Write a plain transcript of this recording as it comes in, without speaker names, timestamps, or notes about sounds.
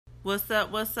What's up?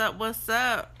 What's up? What's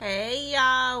up? Hey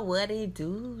y'all, what it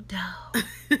do though?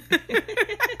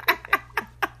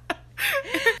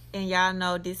 And y'all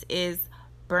know this is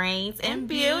Brains and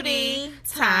Beauty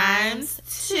times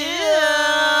 2.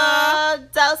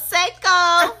 Dos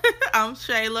Seco. I'm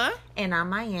Shayla. And I'm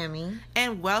Miami.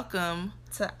 And welcome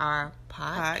to our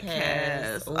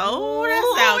podcast. Oh,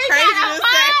 that sounds crazy to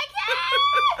say.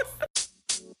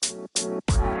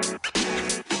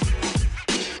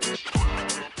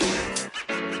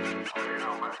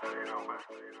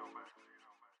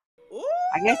 Ooh,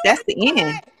 I guess that's the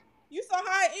end. You saw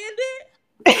how it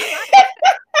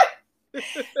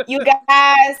ended? You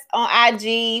guys on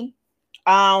IG,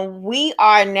 we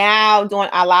are now doing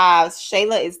our lives.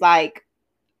 Shayla is like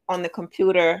on the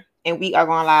computer and we are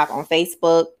going live on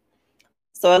Facebook.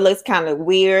 So it looks kind of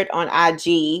weird on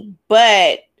IG,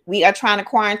 but we are trying to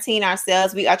quarantine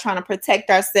ourselves. We are trying to protect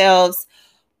ourselves.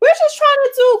 We're just trying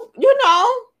to do,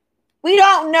 we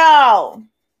don't know.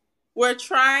 We're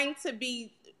trying to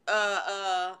be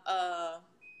I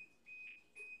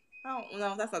don't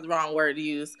know. That's not the wrong word to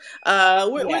use.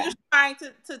 We're just trying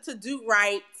to do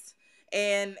right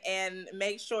and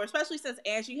make sure, especially since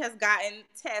Angie has gotten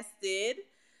tested.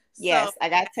 Yes, so I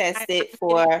got tested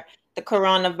for the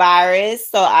coronavirus,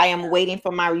 so I am waiting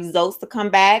for my results to come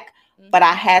back. Mm-hmm. But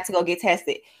I had to go get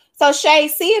tested. So Shay,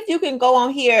 see if you can go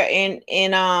on here and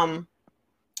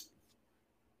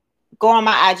go on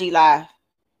my IG live.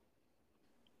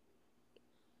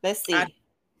 Let's see. I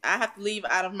have to leave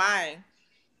out of mine.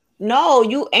 No,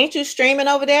 ain't you streaming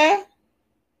over there?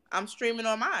 I'm streaming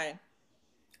on mine.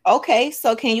 Okay,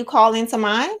 so can you call into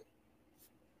mine?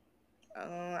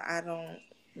 I don't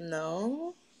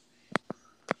know.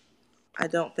 I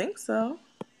don't think so.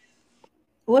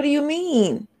 What do you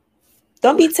mean?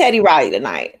 Don't be Teddy Riley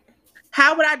tonight.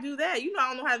 How would I do that? You know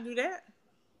I don't know how to do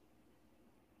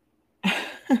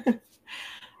that.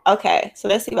 Okay, so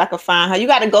let's see if I can find her. You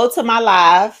got to go to my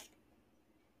live.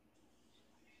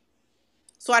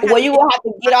 So you will have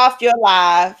to get off your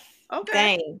live. Okay.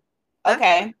 Dang.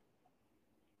 Okay.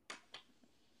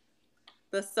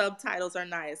 The subtitles are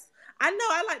nice. I know.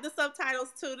 I like the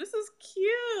subtitles too. This is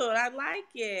cute. I like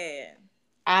it.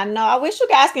 I know. I wish you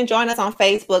guys can join us on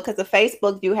Facebook because the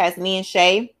Facebook view has me and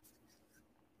Shay.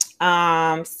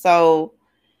 So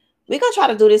we're gonna try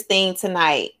to do this thing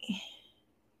tonight.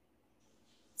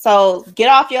 So get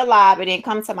off your live and then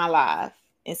come to my live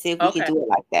and see if we can do it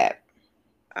like that.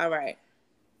 All right.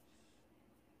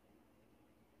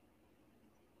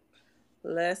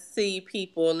 Let's see,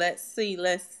 people. Let's see.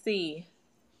 If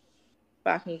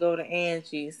I can go to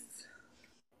Angie's.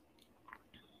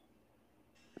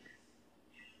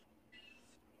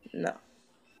 No.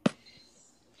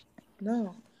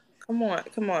 Come on.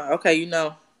 Okay,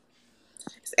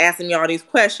 it's asking me all these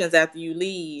questions after you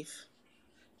leave.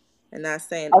 And not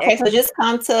saying okay, so just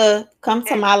come to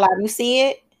my live. You see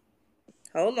it?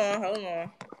 Hold on.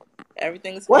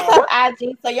 Everything's what's up,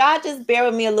 IG? So y'all just bear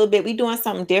with me a little bit. We doing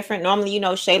something different. Normally,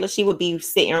 Shayla, she would be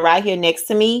sitting right here next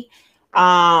to me.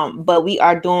 But we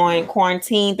are doing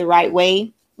quarantine the right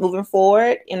way moving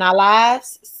forward in our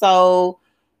lives. So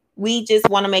we just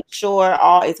want to make sure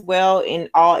all is well and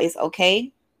all is okay.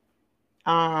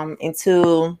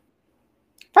 Until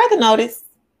further notice.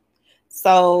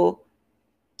 So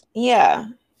yeah.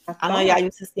 I know y'all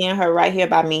used to seeing her right here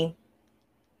by me.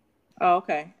 Oh,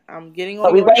 okay. I'm getting on.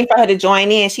 But we're waiting for her to join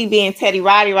in. She being Teddy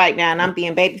Roddy right now, and I'm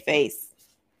being Babyface.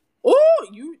 Oh,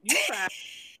 you try.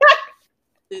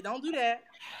 Don't do that.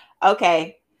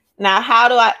 Okay. Now how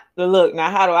do I look?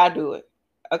 Now how do I do it?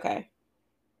 Okay.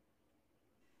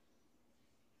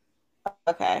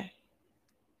 Okay.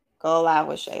 Go live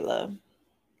with Shayla.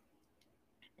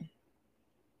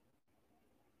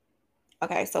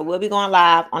 Okay, so we'll be going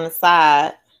live on the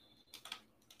side.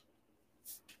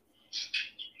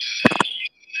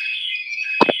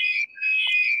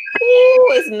 Ooh,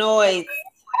 it's noise.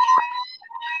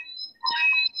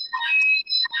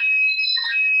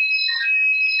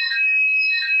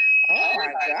 Oh my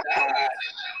God.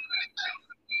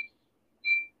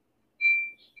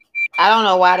 I don't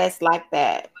know why that's like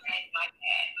that.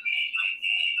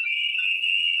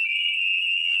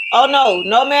 Oh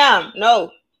no, ma'am.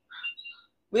 No.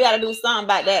 We gotta do something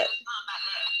about that.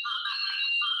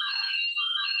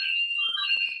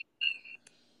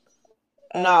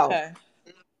 No. Okay.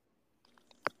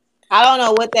 I don't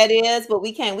know what that is, but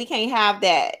we can't have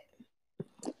that.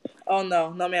 Oh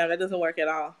no, ma'am, that doesn't work at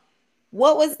all.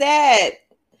 What was that?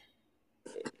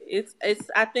 It's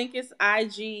I think it's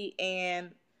IG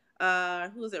and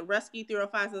who is it? Rescue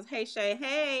 305 says, "Hey Shay,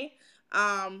 hey.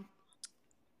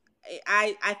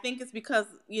 I think it's because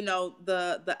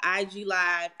the IG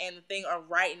live and the thing are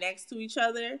right next to each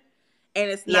other, and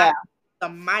it's not the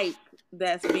mic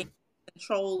that's being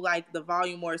controlled like the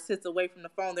volume or it sits away from the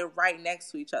phone. They're right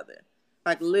next to each other,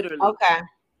 like literally. Okay.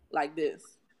 Like this.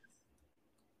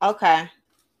 Okay.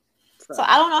 So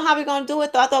I don't know how we're gonna do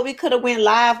it though. I thought we could have went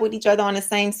live with each other on the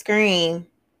same screen.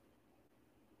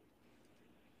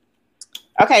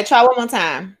 Okay, try one more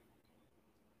time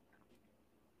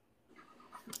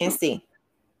and see.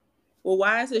 Well,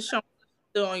 why is it showing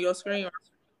still on your screen?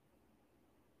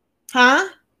 Huh?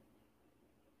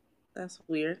 That's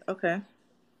weird. Okay.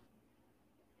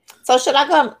 So should I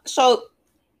come? So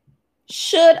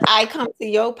should I come to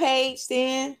your page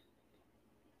then?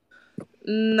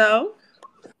 No.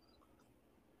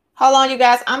 Hold on, you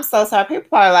guys. I'm so sorry.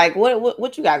 People are like,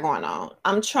 what you got going on?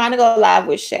 I'm trying to go live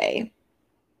with Shay.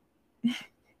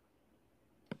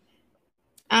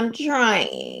 I'm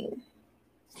trying.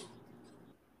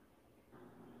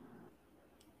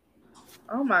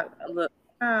 Oh my, look.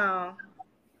 Oh.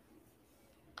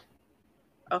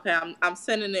 Okay, I'm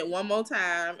sending it one more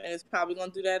time, and it's probably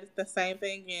gonna do the same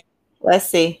thing again. Let's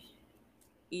see.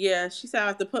 Yeah, she said I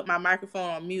have to put my microphone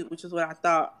on mute, which is what I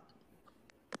thought.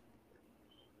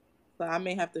 So I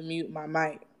may have to mute my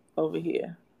mic over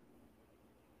here.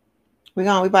 We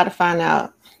about to find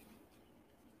out.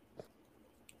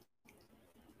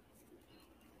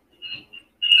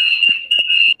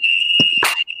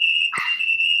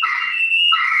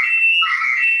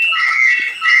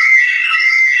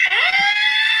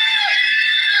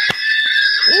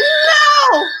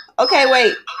 No. Okay,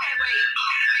 wait.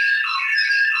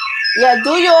 Yeah, do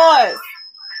yours.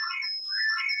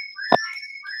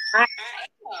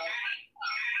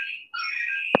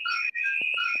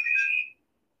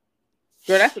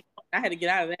 Girl, I had to get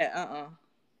out of that.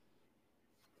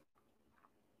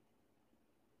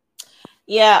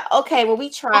 Yeah, okay. Well, we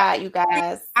tried, you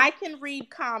guys. I can read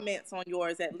comments on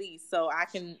yours at least, so I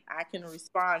can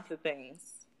respond to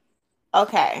things.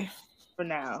 Okay. For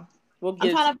now. I'm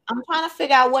trying to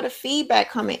figure out what the feedback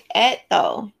coming at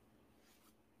though.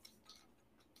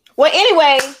 Well,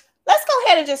 anyway, let's go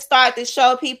ahead and just start the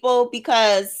show, people,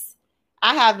 because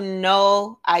I have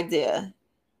no idea.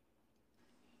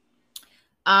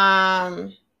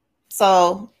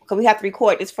 So because we have to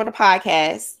record this for the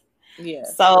podcast. Yeah.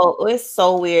 So it's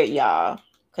so weird, y'all,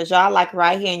 because y'all like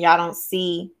right here and y'all don't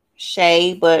see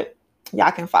Shay, but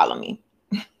y'all can follow me.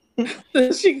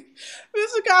 Mr.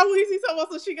 Kawisi told us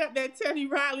so she got that Teddy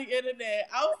Riley internet.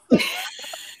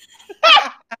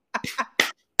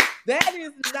 That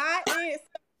is not it,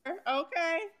 sir.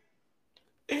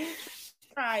 Okay.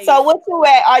 Right. So what you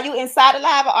at? Are you inside the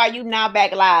live or are you now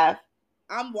back live?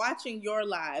 I'm watching your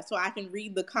live so I can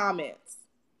read the comments.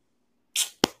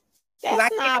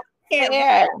 That's not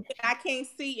fair. I can't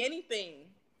see anything.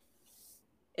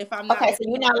 If I'm not okay, so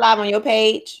you're not live on your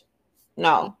page?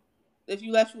 No. If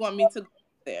you left, you want me to go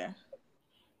there.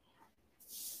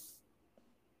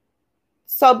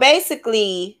 So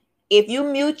basically, if you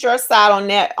mute your side on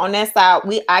that side,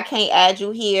 I can't add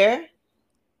you here.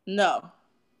 No.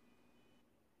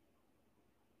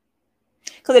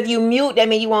 Because if you mute, that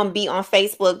means you won't be on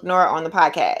Facebook nor on the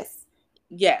podcast.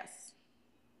 Yes.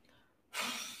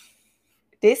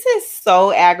 This is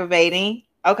so aggravating.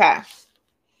 Okay.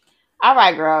 All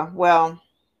right, girl. Well,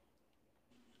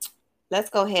 let's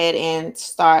go ahead and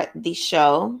start the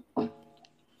show.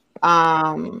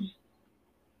 Hello.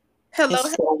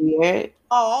 It's so weird.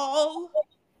 Oh.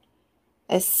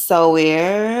 It's so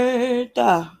weird.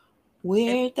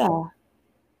 Weird.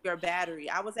 Your battery.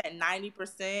 I was at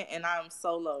 90% and I'm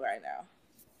so low right now.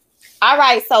 All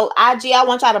right. So IG, I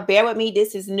want y'all to bear with me.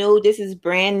 This is new. This is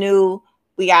brand new.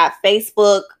 We got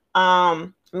Facebook.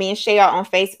 Me and Shay are on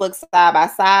Facebook side by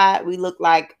side. We look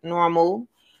like normal.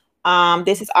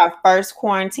 This is our first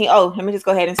quarantine. Oh, let me just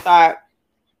go ahead and start.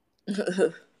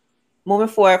 Moving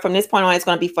forward from this point on, it's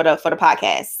going to be for the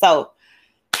podcast. So,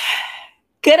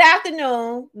 good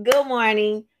afternoon, good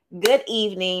morning, good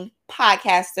evening,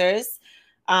 podcasters.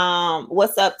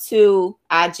 What's up to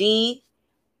IG,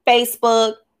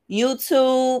 Facebook,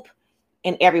 YouTube,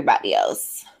 and everybody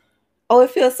else? Oh, it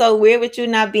feels so weird with you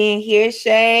not being here,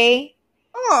 Shay.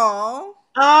 Oh,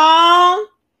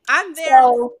 I'm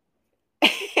there.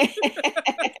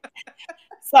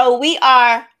 So we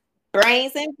are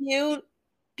Brains and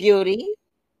Beauty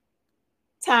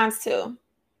times 2.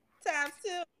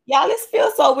 Y'all, this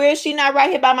feels so weird. She not right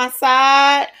here by my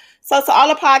side. So to all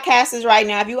the podcasters right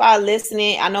now, if you are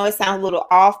listening, I know it sounds a little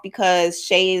off because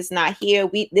Shay is not here.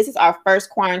 This is our first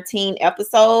quarantine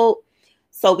episode.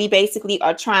 So we basically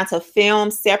are trying to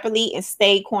film separately and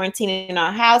stay quarantined in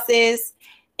our houses.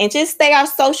 And just stay our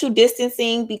social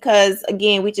distancing because,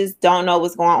 again, we just don't know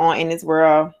what's going on in this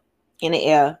world in the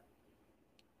air,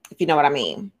 if you know what I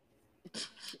mean.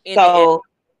 In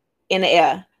the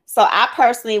air. So I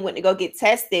personally went to go get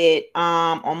tested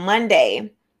on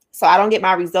Monday. So I don't get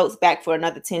my results back for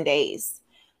another 10 days.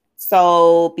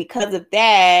 So because of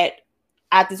that,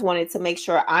 I just wanted to make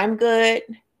sure I'm good.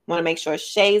 Want to make sure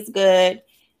Shay's good.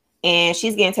 And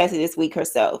she's getting tested this week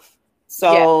herself.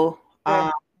 So,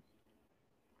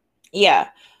 yeah.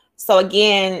 So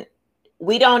again,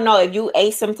 we don't know if you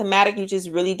asymptomatic, you just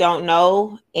really don't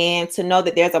know. And to know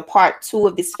that there's a part 2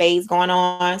 of this phase going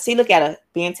on. See, look at her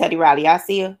being Teddy Riley. Y'all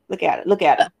see her? Look at her. Look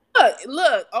at her.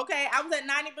 Look. Okay, I was at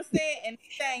 90% and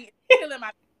saying killing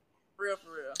my for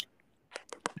real.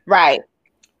 Right.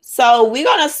 So we're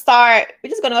gonna start. We're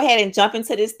just gonna go ahead and jump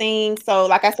into this thing. So,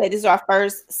 like I said, this is our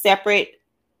first separate.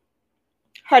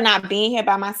 Her not being here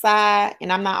by my side,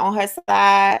 and I'm not on her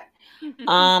side.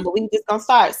 But we just gonna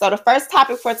start. So the first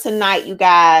topic for tonight, you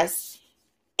guys,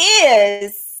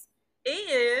 is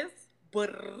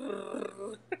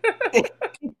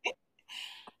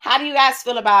how do you guys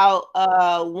feel about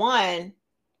one,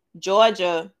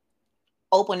 Georgia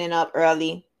opening up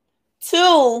early,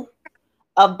 2,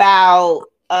 about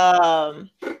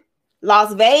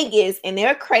Las Vegas and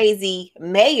their crazy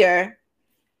mayor,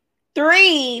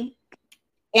 3,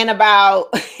 and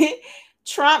about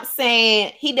Trump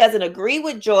saying he doesn't agree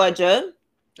with Georgia,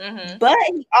 but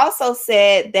he also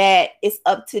said that it's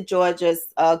up to Georgia's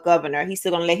governor. He's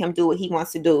still going to let him do what he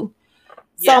wants to do.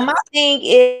 Yes. So my thing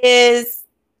is,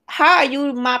 how are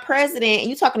you my president? And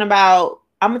you talking about,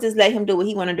 I'm going to just let him do what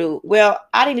he want to do. Well,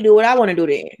 I need to do what I want to do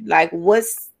then. Like,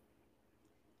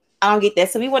 I don't get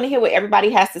that. So we want to hear what everybody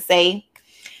has to say.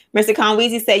 Mr.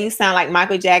 Conweezy said you sound like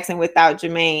Michael Jackson without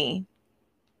Jermaine.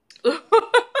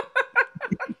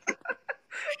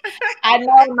 I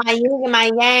know my yin and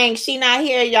my yang. She not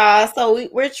here, y'all. So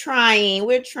we're trying. They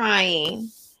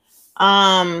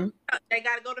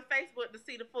gotta go to Facebook to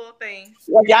see the full thing.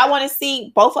 If y'all want to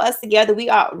see both of us together, we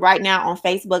are right now on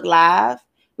Facebook Live.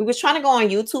 We was trying to go on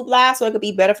YouTube Live so it could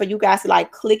be better for you guys to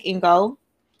like click and go,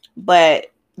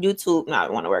 but YouTube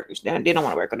not want to work. They don't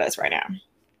want to work with us right now.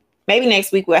 Maybe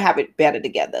next week we'll have it better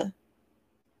together.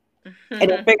 And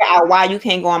then figure out why you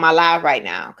can't go on my live right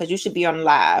now, because you should be on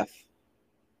live.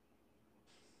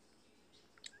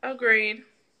 Agreed.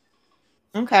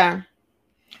 Okay.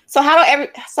 So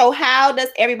how does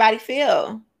everybody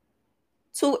feel?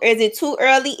 Is it too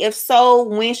early? If so,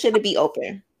 when should it be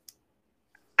open?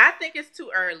 I think it's too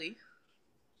early.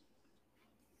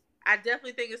 I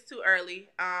definitely think it's too early.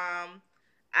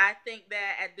 I think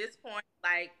that at this point,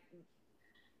 like,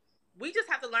 we just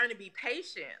have to learn to be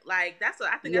patient. Like, that's the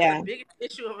biggest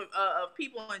issue of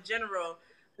people in general.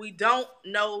 We don't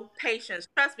know patience.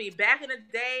 Trust me, back in the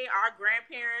day, our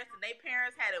grandparents and their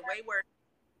parents had it way worse.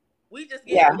 We just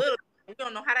get a little. We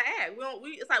don't know how to act.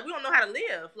 It's like we don't know how to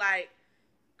live. Like,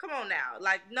 come on now.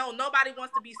 Like, no, nobody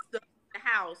wants to be stuck in the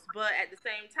house. But at the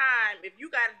same time, if you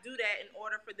got to do that in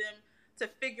order for them to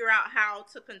figure out how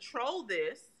to control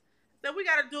this, then we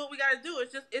got to do what we got to do.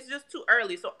 It's just too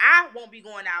early. So I won't be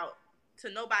going out to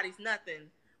nobody's nothing.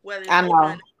 Whether it's not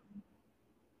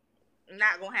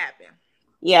gonna happen.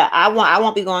 Yeah, I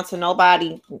won't be going to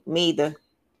nobody neither.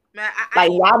 Man,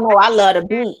 y'all know I love the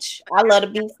beach. I love the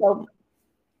beach. So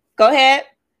go ahead.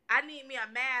 I need me a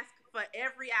mask for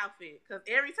every outfit, because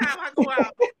every time I go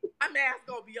out, my mask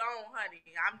gonna be on, honey.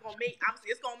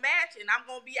 It's gonna match, and I'm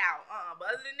gonna be out. But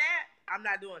other than that, I'm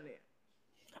not doing it.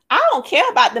 I don't care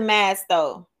about the mask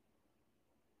though.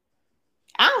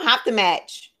 I don't have to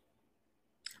match.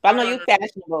 But I know you're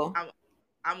fashionable.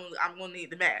 I'm gonna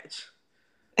need the match.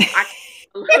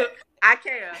 I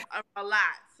care a lot.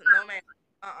 No man.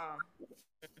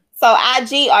 So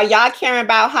IG, are y'all caring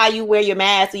about how you wear your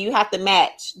mask? So you have to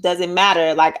match? Doesn't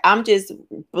matter. Like, I'm just a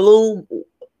blue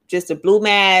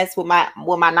mask with my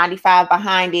 95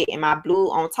 behind it and my blue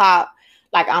on top.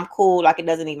 Like, I'm cool. Like, it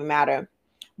doesn't even matter.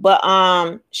 But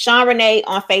Sean Renee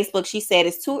on Facebook, she said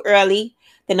it's too early.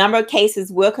 The number of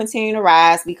cases will continue to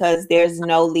rise because there's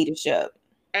no leadership.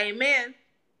 Amen.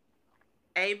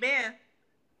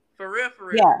 For real.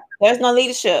 Yeah, there's no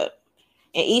leadership.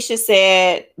 And Isha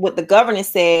said, what the governor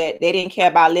said, they didn't care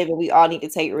about living. We all need to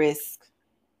take risks.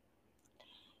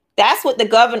 That's what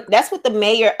the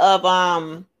mayor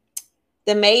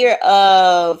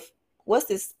of what's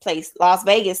this place? Las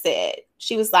Vegas said.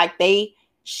 She was like,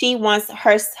 she wants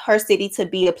her city to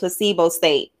be a placebo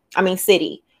city.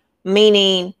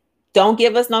 Meaning, don't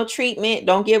give us no treatment,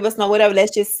 don't give us no whatever.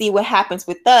 Let's just see what happens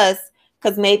with us,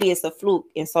 because maybe it's a fluke,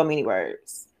 in so many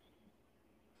words.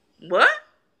 What?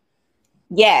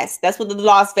 Yes, that's what the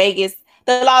Las Vegas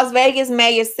The Las Vegas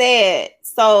mayor said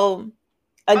so.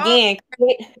 Again,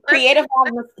 creative.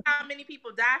 How many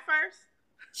people die first?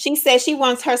 She said she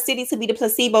wants her city to be the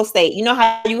placebo state. You know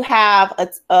how you have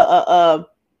what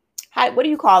do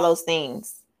you call those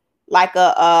things? Like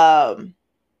So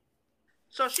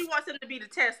she wants them to be the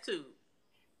test tube.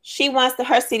 She wants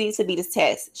her city to be the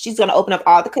test. She's going to open up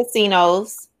all the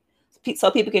casinos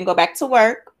so people can go back to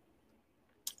work.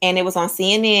 And it was on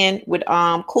CNN with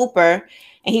Cooper,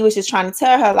 and he was just trying to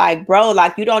tell her, like, bro,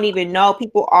 like, you don't even know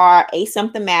people are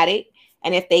asymptomatic,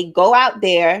 and if they go out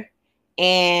there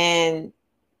and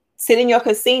sit in your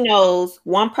casinos,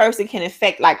 one person can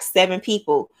affect like 7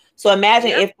 people. So imagine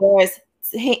if there's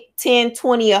 10,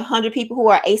 20, 100 people who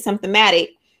are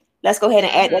asymptomatic. Let's go ahead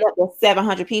and add that up to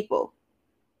 700 people.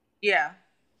 Yeah.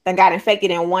 That got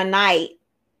infected in one night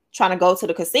trying to go to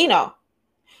the casino.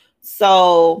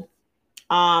 So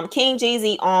King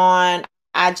Jeezy on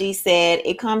IG said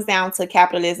it comes down to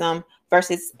capitalism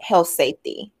versus health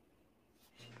safety.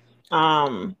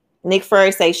 Nick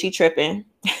Fury say she tripping.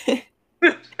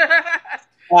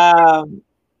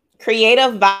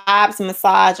 Creative Vibes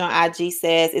Massage on IG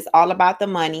says it's all about the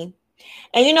money.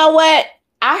 And you know what?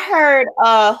 I heard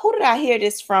who did I hear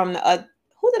this from?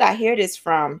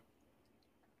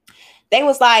 They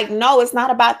was like, no, it's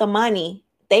not about the money.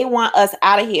 They want us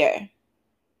out of here.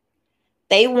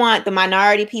 They want the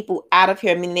minority people out of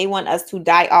here. I mean, they want us to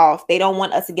die off. They don't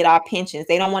want us to get our pensions.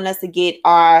 They don't want us to get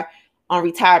our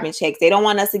retirement checks. They don't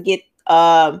want us to get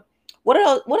what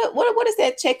is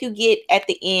that check you get at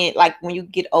the end, like when you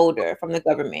get older from the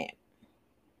government?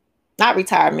 Not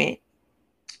retirement.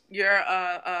 Your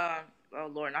oh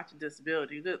Lord, not your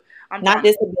disability. I'm not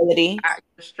disability. I'm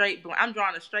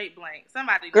drawing a straight blank.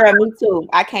 Somebody. Girl, me too.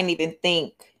 I can't even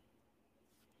think.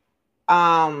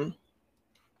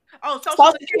 Oh,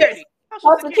 Social Security.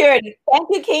 Social Security. Thank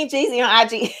you, King Jeezy on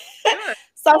IG.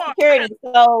 Social Security.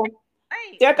 So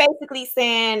they're basically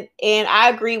saying, and I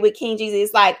agree with King Jeezy,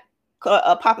 it's like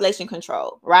a population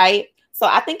control, right? So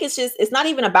I think it's not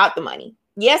even about the money.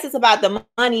 Yes, it's about the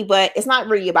money, but it's not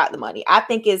really about the money. I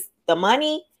think it's the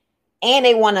money, and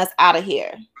they want us out of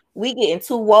here. We getting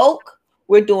too woke.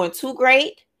 We're doing too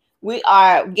great. We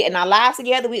are getting our lives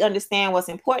together. We understand what's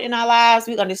important in our lives.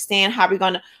 We understand how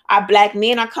our Black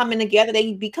men are coming together.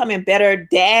 They becoming better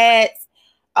dads.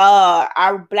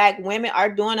 Our Black women are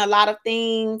doing a lot of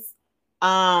things.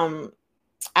 I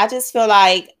just feel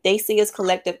like they see us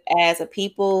collective as a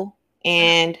people.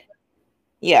 And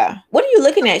yeah. What are you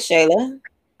looking at, Shayla?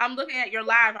 I'm looking at your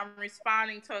live. I'm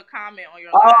responding to a comment on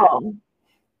your live.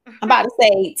 I'm about to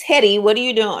say, Teddy, what are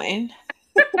you doing?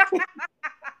 Look,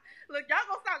 y'all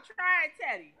gonna stop trying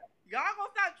Teddy. Y'all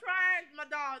gonna stop trying my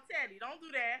dog Teddy. Don't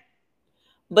do that.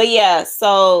 But yeah,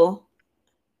 so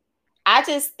I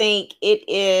just think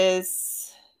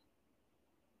it's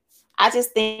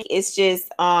just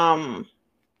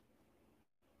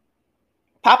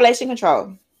population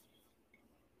control.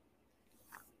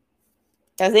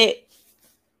 That's it.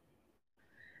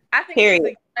 I think it's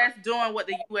the U.S. doing what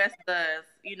the U.S. does.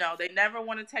 You know, they never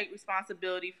want to take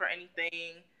responsibility for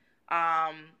anything.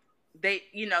 They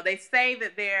say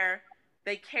that they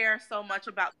care so much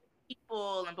about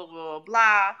people and blah, blah, blah,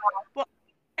 blah. But what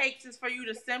it takes is for you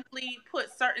to simply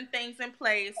put certain things in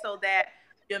place so that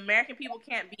the American people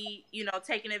can't be,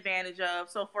 taken advantage of.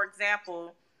 So, for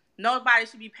example, nobody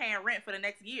should be paying rent for the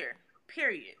next year,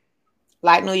 period.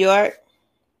 Like New York?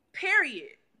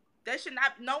 Period.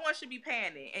 No one should be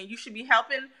paying it. And you should be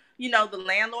helping, the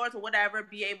landlords or whatever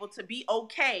be able to be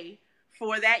okay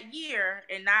for that year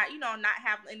and not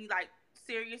have any like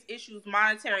serious issues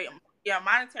monetary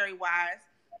wise,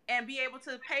 and be able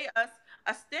to pay us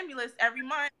a stimulus every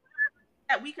month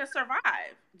that we can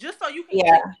survive, just so you can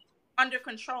get under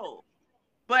control.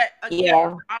 But again,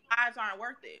 our lives aren't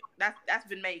worth it. That's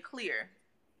been made clear.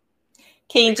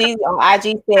 King Jeezy on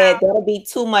IG said that'll be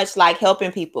too much like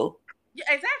helping people. Yeah,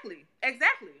 exactly. That's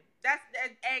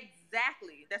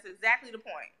exactly the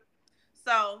point.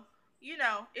 So,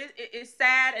 it's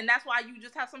sad, and that's why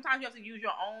sometimes you have to use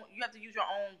your own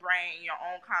brain, your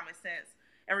own common sense,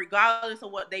 and regardless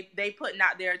of what they putting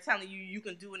out there telling you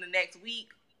can do in the next week,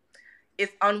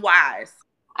 it's unwise.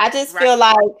 I just feel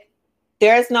like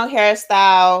there's no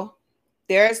hairstyle,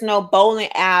 there's no bowling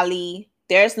alley,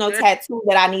 there's no tattoo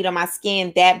that I need on my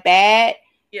skin that bad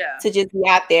to just be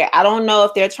out there. I don't know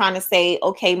if they're trying to say,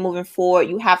 okay, moving forward,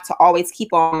 you have to always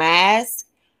keep on mask.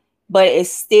 But it's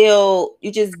still,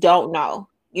 you just don't know.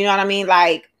 You know what I mean?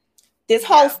 Like this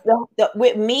whole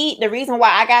with me, the reason why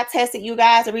I got tested, you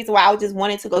guys, the reason why I just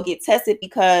wanted to go get tested,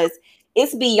 because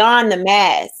it's beyond the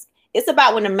mask. It's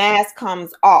about when the mask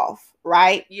comes off.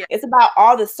 right? Yeah. It's about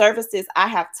all the surfaces I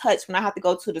have touched when I have to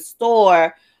go to the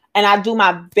store, and I do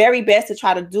my very best to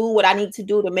try to do what I need to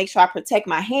do to make sure I protect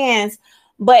my hands.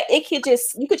 But you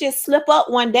could just slip up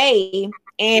one day,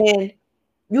 and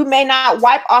you may not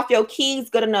wipe off your keys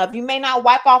good enough. You may not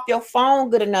wipe off your phone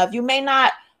good enough. You may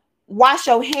not wash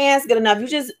your hands good enough.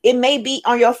 It may be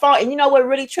on your phone. And you know what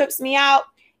really trips me out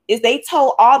is they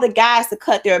told all the guys to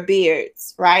cut their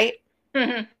beards, right?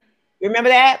 Mm-hmm. You remember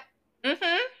that?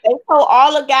 Mm-hmm. They told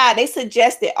all the guys, they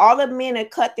suggested all the men to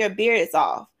cut their beards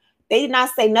off. They did not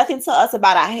say nothing to us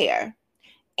about our hair.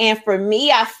 And for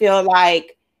me, I feel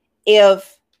like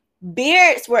if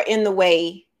beards were in the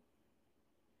way,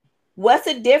 what's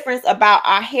the difference about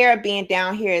our hair being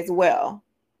down here as well?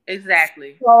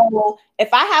 Exactly. So if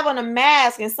I have on a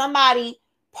mask and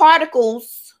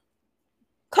particles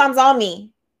comes on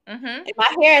me, mm-hmm. and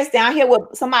my hair is down here where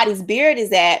somebody's beard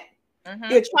is at,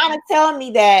 mm-hmm. you're trying to tell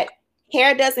me that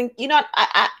hair doesn't,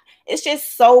 it's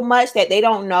just so much that they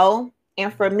don't know.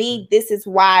 And for me, this is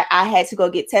why I had to go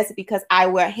get tested, because I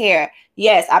wear hair.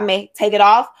 Yes, I may take it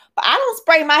off, but I don't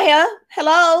spray my hair.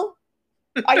 Hello?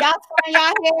 Are y'all spraying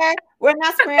y'all hair? We're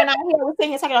not spraying our hair. We're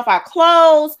sitting here taking off our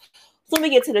clothes. So when we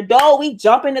get to the door, we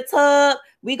jump in the tub.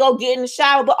 We go get in the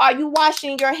shower. But are you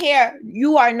washing your hair?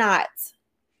 You are not.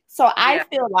 So I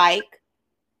feel like,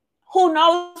 who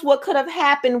knows what could have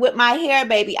happened with my hair,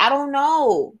 baby? I don't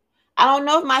know. I don't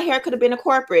know if my hair could have been a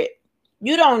corporate.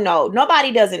 You don't know.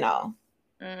 Nobody doesn't know.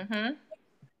 Mm-hmm.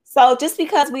 So just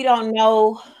because we don't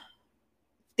know,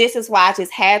 this is why I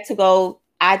just had to go.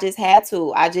 I just had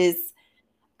to. I just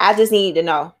need to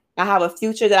know. I have a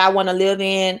future that I want to live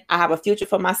in. I have a future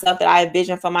for myself that I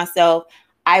envision for myself.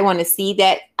 I want to see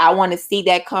that. I want to see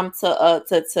that come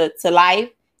to life,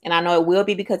 and I know it will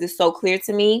be because it's so clear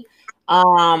to me.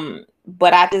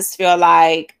 But I just feel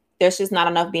like there's just not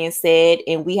enough being said,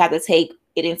 and we have to take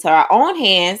it into our own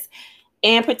hands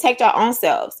and protect our own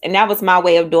selves. And that was my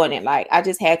way of doing it. Like, I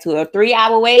just had to a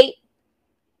 3-hour wait,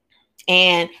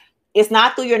 and it's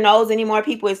not through your nose anymore,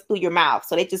 people. It's through your mouth.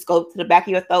 So they just go to the back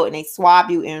of your throat and they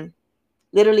swab you in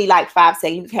literally like 5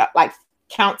 seconds. You can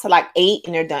count to like 8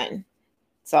 and they're done.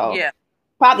 So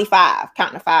probably 5.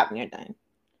 Count to 5 and you're done.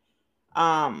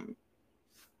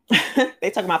 They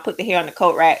talking about put the hair on the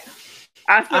coat rack.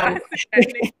 Oh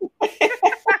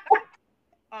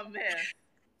man.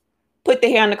 Put the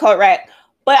hair on the coat rack.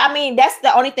 But I mean, that's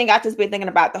the only thing I've just been thinking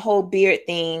about, the whole beard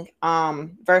thing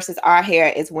versus our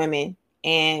hair as women.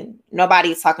 And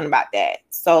nobody's talking about that.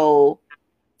 So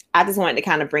I just wanted to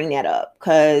kind of bring that up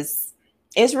because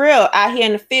it's real out here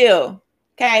in the field.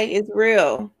 Okay, it's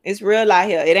real. It's real out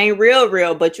here. It ain't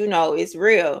real, but it's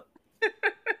real.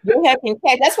 Your hair can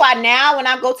catch. That's why now when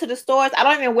I go to the stores, I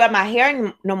don't even wear my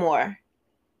hair no more.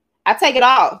 I take it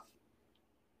off.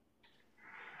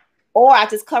 Or I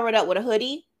just cover it up with a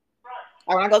hoodie.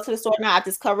 Or when I go to the store now, I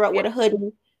just cover up with a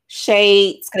hoodie,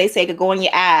 shades, because they say it could go in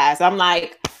your eyes. I'm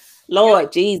like,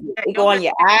 Lord Jesus, it go on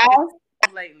your eyes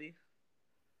lately.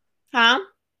 Huh?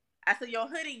 I said your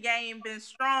hoodie game been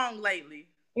strong lately.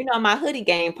 You know my hoodie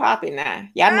game popping now.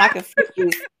 Y'all know I can flip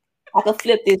this. I can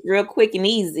flip this real quick and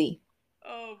easy.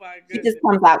 Oh my goodness. It just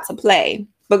comes out to play.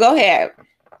 But go ahead.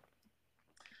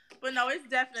 But no, it's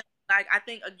definitely like, I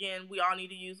think again, we all need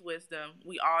to use wisdom.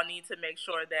 We all need to make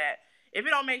sure that if it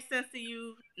don't make sense to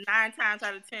you, 9 times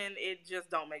out of 10, it just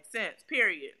don't make sense.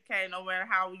 Period. Okay, no matter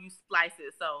how you slice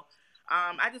it. So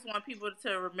I just want people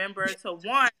to remember to,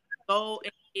 one, go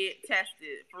and get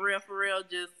tested. For real,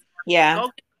 just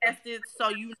go get tested so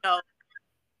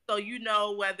you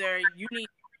know whether you need to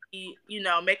be,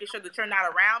 making sure that you're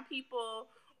not around people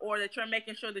or that you're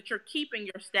making sure that you're keeping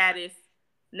your status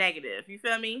negative. You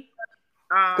feel me?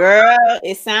 Girl,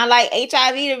 it sounds like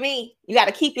HIV to me. You got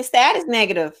to keep your status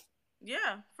negative.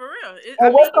 Yeah, for real.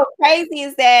 And what's so crazy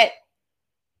is that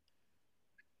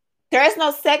there's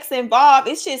no sex involved.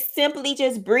 It's just simply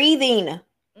just breathing.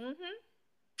 Mm-hmm.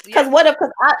 Because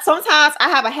sometimes I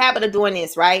have a habit of doing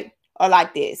this, right? Or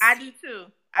like this. I do too.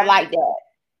 Or like that.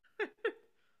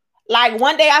 Like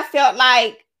one day I felt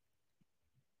like,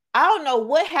 I don't know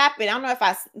what happened. I don't know if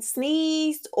I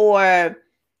sneezed or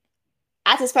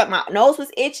I just felt my nose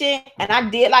was itching and I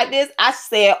did like this. I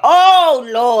said, oh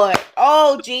Lord,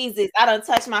 oh Jesus, I done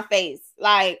touched my face.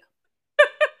 Like,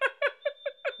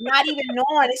 not even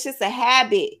knowing, it's just a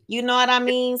habit. You know what I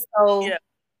mean? So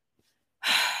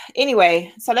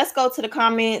anyway, so let's go to the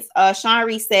comments. Sean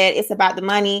Reese said it's about the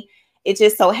money. It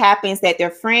just so happens that their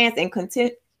friends and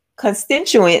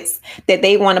constituents that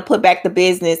they want to put back in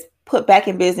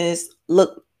business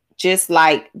look just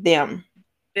like them.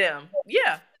 Yeah.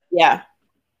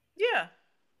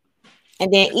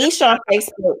 And then Isha on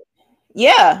Facebook.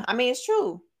 Yeah, I mean, it's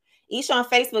true. Isha on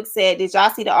Facebook said, "Did y'all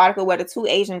see the article where the 2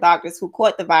 Asian doctors who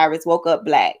caught the virus woke up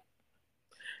black?"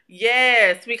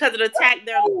 Yes, because it attacked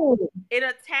their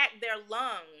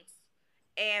lungs,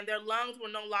 and their lungs were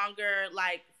no longer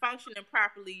like functioning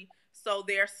properly. So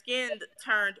their skin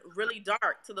turned really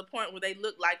dark to the point where they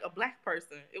looked like a black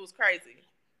person. It was crazy.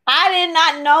 I did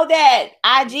not know that.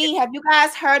 IG, have you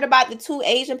guys heard about the 2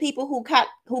 Asian people who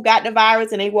got the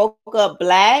virus and they woke up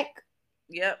black?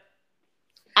 Yep.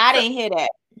 I didn't hear that.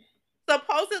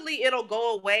 Supposedly it'll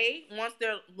go away once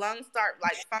their lungs start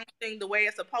like functioning the way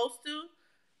it's supposed to,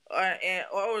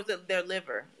 or was it their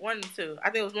liver? One and two.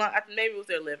 I think it was maybe it was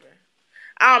their liver.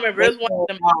 I don't remember. It was one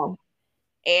of them.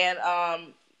 And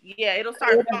yeah, it'll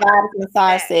start. The virus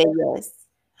inside said yes.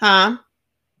 Huh?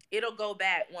 It'll go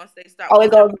back once they start. Oh,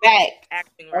 it goes back.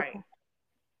 Acting right.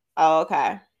 Oh,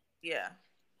 okay. Yeah.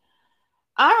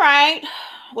 All right.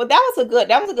 Well, that was a good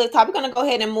topic. We're gonna go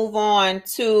ahead and move on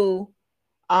to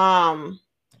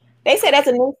they said there's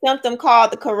a new symptom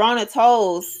called the corona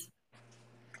toes.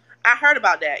 I heard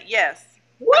about that. Yes.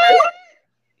 What?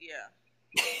 Yeah.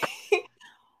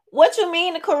 What you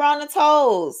mean the corona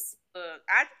toes?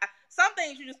 I some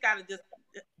things you just gotta just.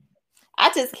 I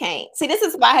just can't. See, this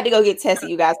is why I had to go get tested,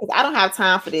 you guys, because I don't have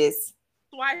time for this.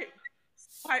 Swipe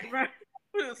right,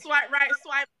 swipe right,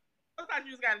 swipe. Sometimes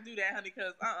you just gotta do that, honey,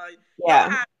 because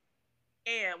yeah.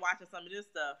 And watching some of this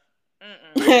stuff.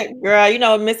 Girl, you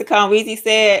know what Mr. Conweezy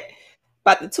said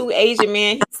about the 2 Asian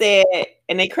men? He said,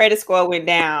 and their credit score went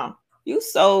down. You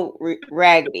so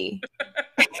raggedy.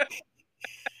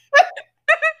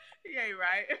 Yeah, you're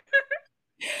right.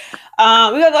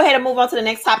 We're gonna go ahead and move on to the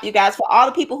next topic, you guys. For all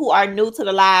the people who are new to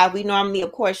the live, we normally,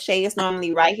 of course, Shay is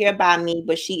normally right here by me,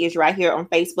 but she is right here on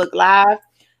Facebook Live.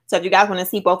 So if you guys want to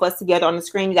see both of us together on the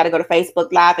screen, you got to go to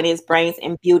Facebook Live, and it's Brains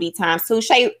and Beauty times 2.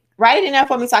 Shay, write it in there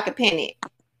for me so I can pin it.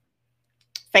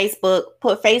 Facebook,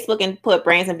 put Facebook and put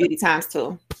Brains and Beauty times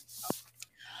 2.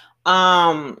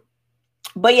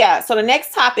 But yeah, so the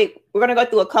next topic, we're gonna go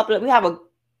through we have a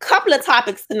couple of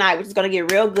topics tonight, which is going to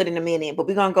get real good in a minute, but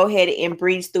we're going to go ahead and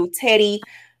breeze through Teddy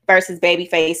versus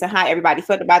Babyface and how everybody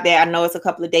felt about that. I know it's a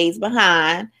couple of days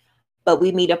behind, but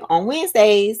we meet up on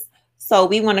Wednesdays, so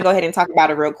we want to go ahead and talk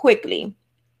about it real quickly.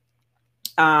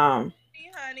 Honey.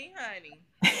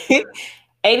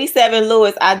 87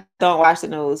 Lewis, I don't watch the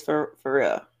news for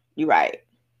real. You're right.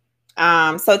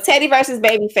 So Teddy versus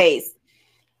Babyface.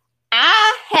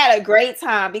 I had a great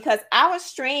time because I was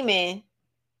streaming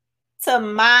to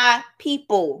my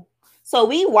people. So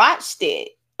we watched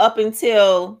it up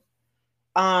until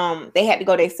they had to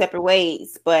go their separate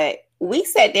ways. But we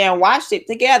sat there and watched it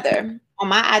together on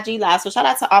my IG Live. So shout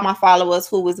out to all my followers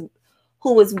who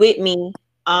was with me.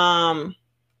 Now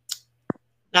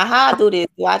how I do this?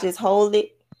 Do I just hold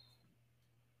it?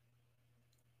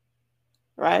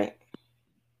 Right?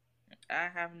 I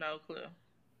have no clue.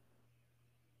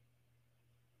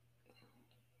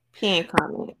 Can't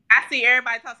comment. I see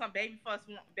everybody talking about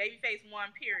Babyface won,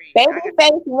 period.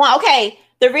 Babyface won. Okay.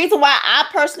 The reason why I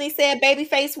personally said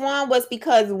Babyface won was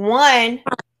because one,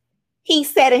 he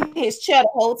sat in his chair the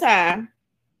whole time.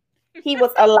 He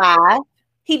was alive.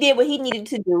 He did what he needed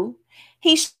to do.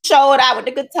 He showed out with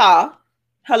the guitar.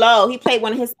 Hello. He played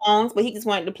one of his songs, but he just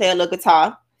wanted to play a little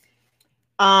guitar.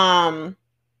 I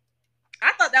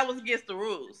thought that was against the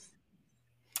rules.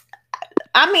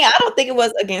 I mean, I don't think it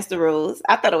was against the rules.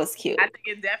 I thought it was cute. I think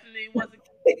it definitely wasn't.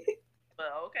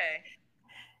 But okay.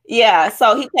 Yeah,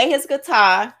 so he played his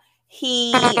guitar.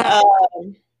 He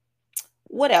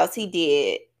what else he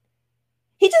did?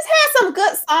 He just had some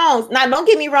good songs. Now, don't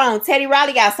get me wrong, Teddy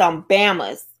Riley got some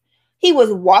bammers. He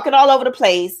was walking all over the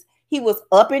place. He was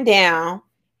up and down.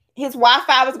 His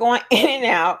Wi-Fi was going in and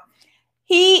out.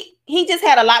 He just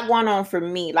had a lot going on for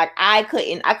me. Like I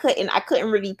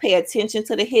couldn't really pay attention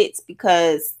to the hits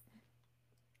because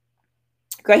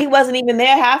girl, he wasn't even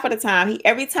there half of the time.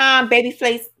 Every time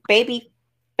Babyface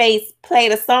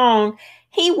played a song,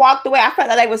 he walked away. I felt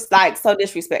like that was like so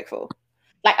disrespectful.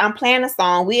 Like I'm playing a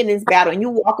song, we in this battle, and you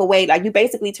walk away, like you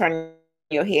basically turn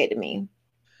your head to me.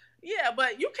 Yeah,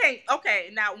 but you can't.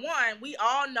 Okay, now one, we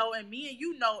all know, and me and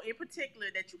you know in particular,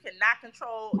 that you cannot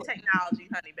control technology,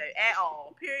 honey, baby, at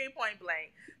all. Period, point blank.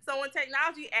 So when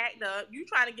technology act up, you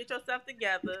trying to get yourself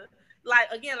together. Like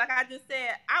again, like I just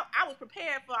said, I was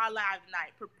prepared for our live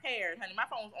tonight. Prepared, honey. My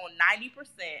phone's on 90%.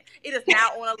 It is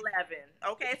now on 11.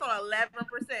 Okay, it's on 11%.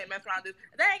 Mess around this.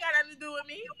 That ain't got nothing to do with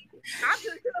me. I'm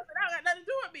just that ain't got nothing to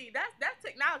do with me. That's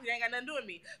technology. That ain't got nothing to do with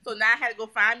me. So now I had to go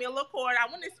find me a little cord. I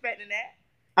wasn't expecting that.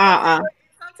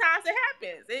 Sometimes it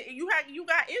happens. You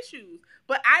got issues,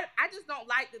 but I just don't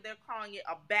like that they're calling it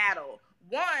a battle.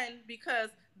 One, because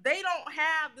they don't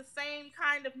have the same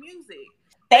kind of music.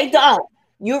 They don't.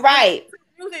 You're right.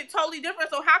 Music totally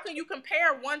different. So how can you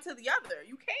compare one to the other?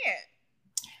 You can't.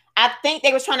 I think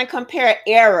they were trying to compare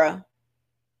era.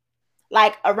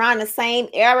 Like around the same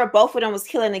era, both of them was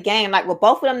killing the game. Like with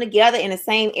both of them together in the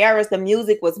same eras, the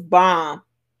music was bomb.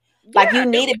 Like you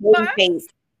needed Babyface.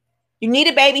 You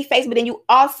needed Babyface, but then you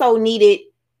also needed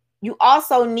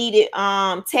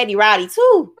Teddy Riley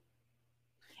too.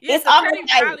 Yeah, it's almost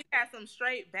Teddy Riley has some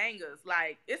straight bangers.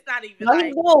 Like it's not even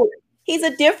like he's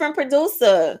a different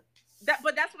producer.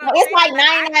 But that's what I'm saying. It's like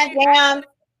 99 Jams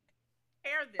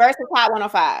versus Hot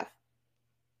 105.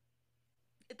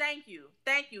 Thank you.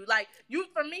 Like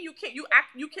for me, you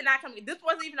cannot come. This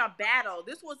wasn't even a battle.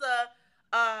 This was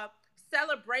a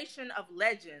celebration of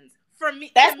legends. For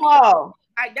me, that's all.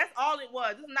 Like that's all it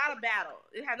was. It's not a battle.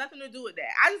 It had nothing to do with that.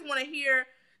 I just want to hear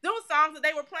those songs that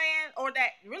they were playing, or that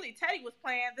really Teddy was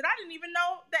playing, that I didn't even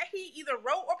know that he either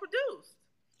wrote or produced.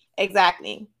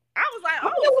 Exactly. I was like, I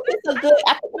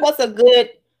think it was a good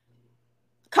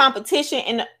competition,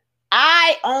 and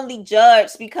I only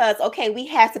judged because we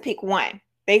had to pick one.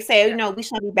 They say, we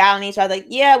shouldn't be battling each other.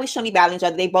 Yeah, we shouldn't be battling each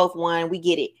other. They both won. We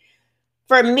get it.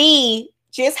 For me,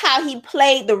 just how he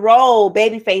played the role,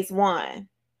 Babyface won.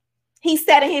 He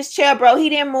sat in his chair, bro. He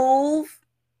didn't move.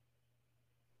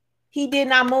 He did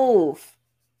not move.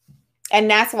 And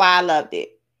that's why I loved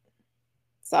it.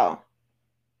 So.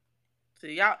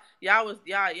 Y'all, I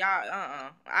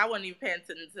wasn't even paying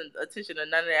attention to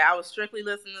none of that. I was strictly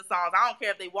listening to songs. I don't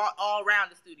care if they walked all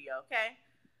around the studio, okay?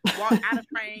 Walked out of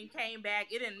frame, came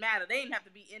back. It didn't matter. They didn't have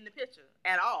to be in the picture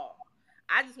at all.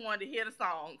 I just wanted to hear the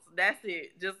songs. That's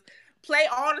it. Just play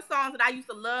all the songs that I used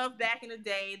to love back in the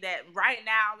day that right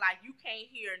now, like, you can't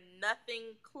hear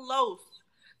nothing close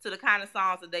to the kind of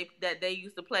songs that they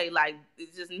used to play. Like,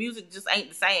 it's just music just ain't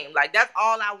the same. Like, that's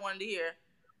all I wanted to hear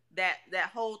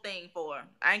that whole thing for.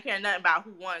 I ain't care nothing about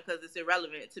who won because it's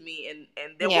irrelevant to me.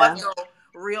 And there was no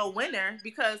real winner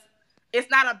because it's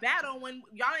not a battle when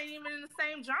y'all ain't even in the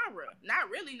same genre. Not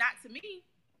really, not to me.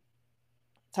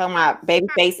 Talking about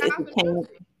Babyface is the king.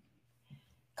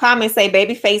 Comments say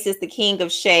Babyface is the king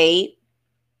of shade,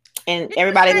 and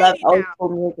everybody loves old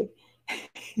school music.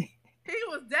 He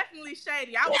was definitely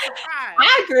shady. I was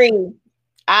surprised.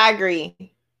 I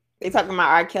agree. They talking about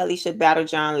R. Kelly should battle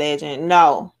John Legend.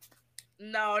 No,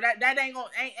 that ain't gonna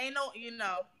ain't no.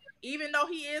 Even though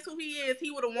he is who he is,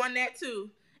 he would have won that too.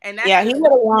 And that's he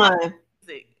would have won.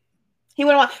 He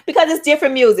would have won because it's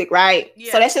different music, right?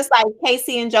 Yeah. So that's just like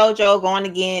Casey and JoJo going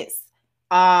against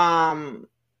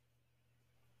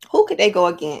who could they go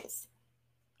against?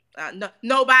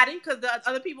 Nobody, because the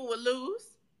other people would lose.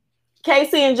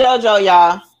 Casey and JoJo,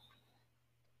 y'all.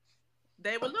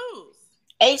 They would lose.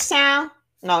 H-Town?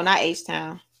 No, not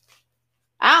H-Town.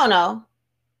 I don't know.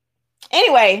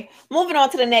 Anyway, moving on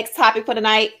to the next topic for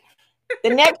tonight. The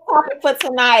next topic for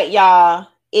tonight, y'all,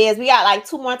 is we got like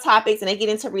 2 more topics and they get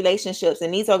into relationships,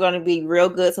 and these are going to be real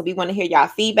good. So we want to hear y'all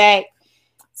feedback.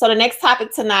 So the next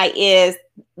topic tonight is,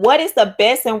 what is the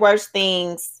best and worst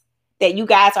things that you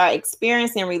guys are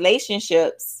experiencing in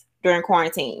relationships during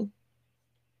quarantine?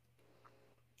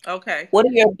 Okay. What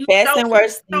are your best and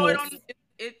worst things?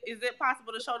 Is it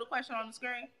possible to show the question on the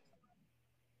screen?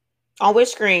 On which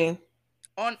screen?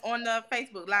 On the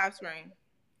Facebook live screen.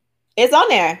 It's on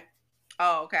there.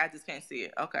 Oh, okay. I just can't see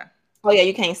it. Okay. Oh yeah,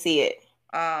 you can't see it.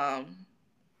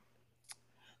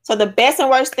 So the best and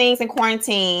worst things in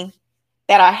quarantine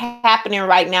that are happening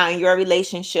right now in your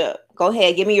relationship. Go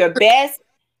ahead, give me your best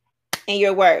and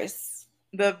your worst.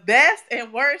 The best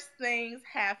and worst things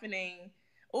happening.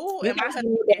 Oh, and my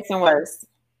husband best and worst.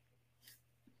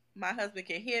 My husband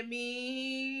can hear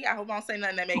me. I hope I don't say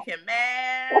nothing that make him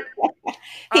mad.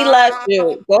 He loves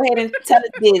you. Go ahead and tell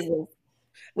his business.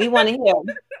 We want to hear.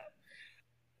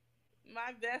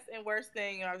 My best and worst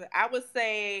thing, I would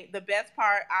say the best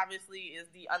part, obviously, is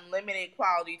the unlimited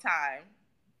quality time.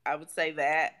 I would say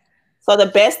that. So the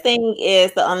best thing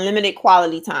is the unlimited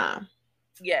quality time.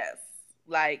 Yes.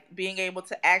 Like being able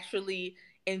to actually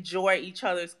enjoy each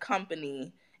other's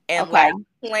company and like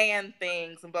plan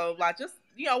things and blah, blah, blah. Just,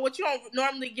 what you don't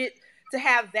normally get to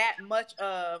have that much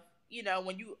of,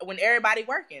 when everybody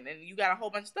working and you got a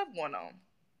whole bunch of stuff going on.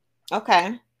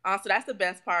 Okay. So that's the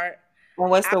best part. And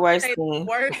what's the worst thing? The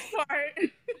worst part.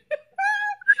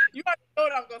 You already know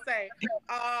what I'm going to say.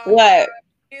 What?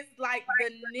 It's like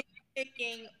the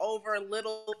nitpicking over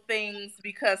little things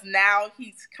because now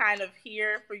he's kind of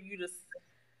here for you to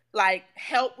like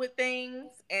help with things,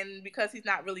 and because he's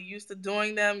not really used to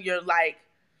doing them, you're like,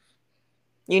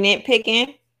 you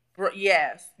nitpicking?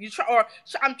 Yes, you try, or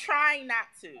I'm trying not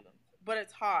to, but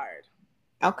it's hard.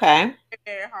 Okay.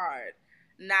 Very hard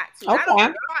not to. Okay.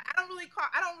 I don't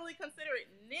don't really consider it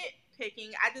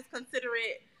nitpicking. I just consider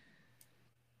it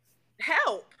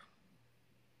help.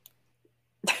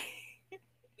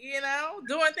 You know,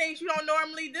 doing things you don't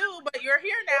normally do, but you're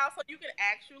here now, so you can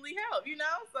actually help. You know,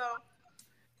 so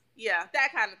yeah,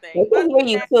 that kind of thing. They can hear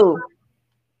you too.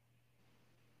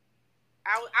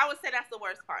 I would say that's the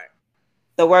worst part.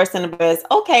 The worst and the best.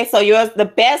 Okay, so the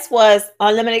best was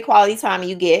unlimited quality time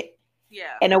you get.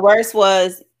 Yeah. And the worst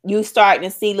was you starting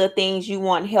to see little things you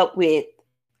want help with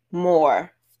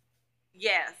more.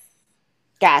 Yes.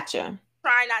 Gotcha.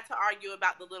 Try not to argue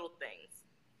about the little things.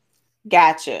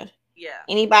 Gotcha. Yeah.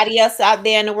 Anybody else out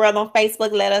there in the world on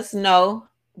Facebook, let us know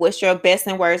what's your best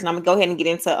and worst. And I'm gonna go ahead and get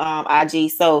into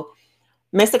IG. So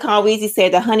Mr. Conweezy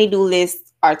said the honeydew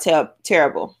lists are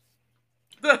terrible.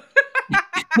 The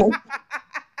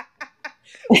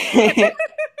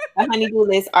honeydew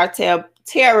lists are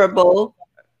terrible.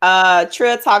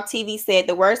 Trill Talk TV said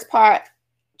the worst part,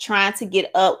 trying to get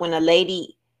up with a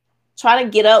lady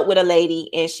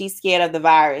and she's scared of the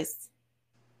virus.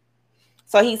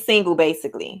 So he's single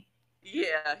basically.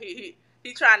 Yeah, he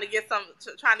trying to get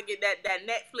that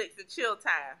Netflix and chill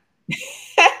time.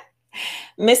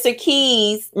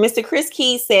 Mr. Chris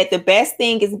Keys said the best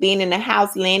thing is being in the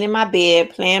house, laying in my bed,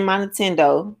 playing my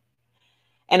Nintendo.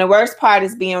 And the worst part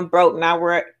is being broke, not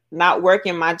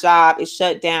working. My job is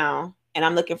shut down and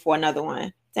I'm looking for another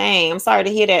one. Dang, I'm sorry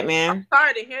to hear that, man. I'm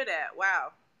sorry to hear that.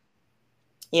 Wow.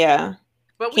 Yeah.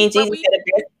 But we pray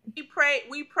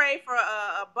for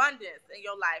abundance in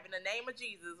your life in the name of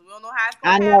Jesus. We don't know how it's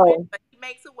going to happen, but he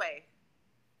makes a way.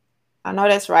 I know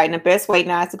that's right. And the best way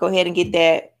now is to go ahead and get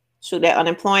that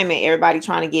unemployment everybody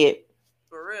trying to get.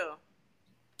 For real.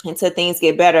 Until things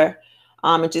get better.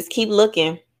 And just keep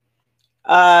looking.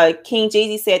 King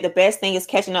Jeezy said the best thing is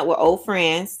catching up with old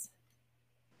friends.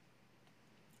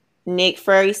 Nick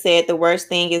Furry said the worst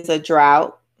thing is a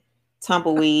drought.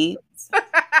 Tumbleweeds.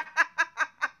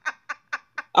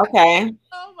 Okay.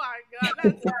 Oh my God,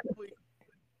 that's sweet.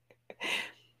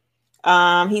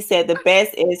 He said the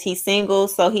best is he's single,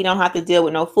 so he don't have to deal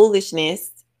with no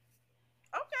foolishness.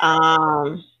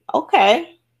 Okay.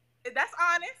 Okay. That's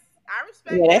honest. I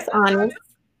respect. Yeah, that's honest.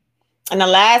 And the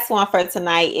last one for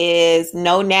tonight is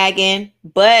no nagging,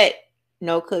 but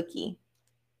no cookie.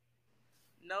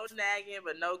 No nagging,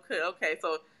 but no cookie. Okay,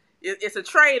 so it's a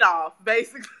trade-off,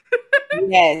 basically.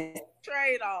 Yes.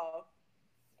 Trade-off.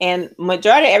 And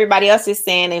majority of everybody else is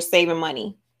saying they're saving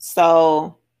money.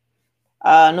 So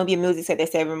Nubia Music said they're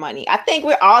saving money. I think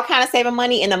we're all kind of saving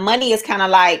money, and the money is kind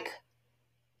of like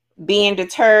being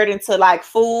deterred into like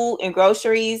food and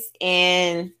groceries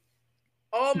and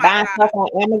buying stuff on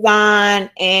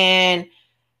Amazon and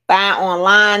buying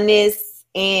online this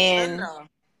and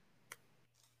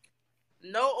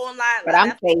no online. But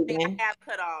I'm saving. I have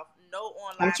cut off. No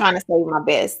online. I'm trying to save my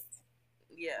best.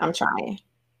 Yeah. I'm trying.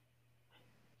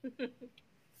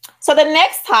 So the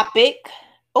next topic.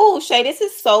 Oh, Shay, this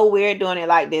is so weird doing it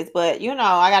like this, but I'm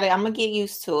gonna get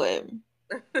used to it.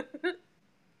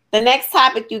 The next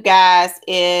topic, you guys,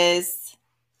 is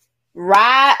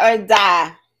ride or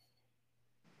die.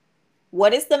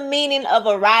 What is the meaning of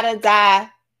a ride or die,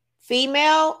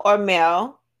 female or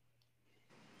male?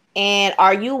 And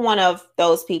are you one of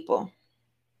those people?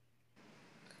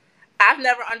 I've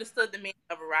never understood the meaning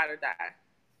of a ride or die.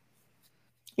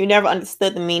 You never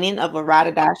understood the meaning of a ride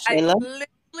or die, Shayla?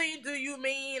 Literally, do you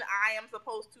mean I am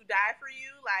supposed to die for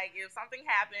you? Like, if something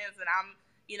happens and I'm,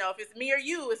 if it's me or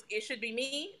you, it should be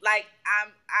me. Like,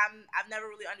 I've never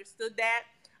really understood that.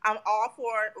 I'm all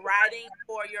for riding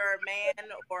for your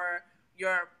man or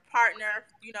your partner,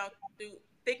 through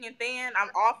thick and thin.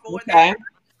 I'm all for that.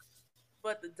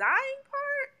 But the dying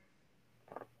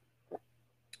part,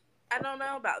 I don't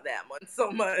know about that one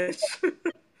so much.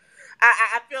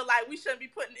 I feel like we shouldn't be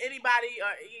putting anybody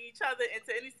or each other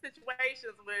into any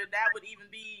situations where that would even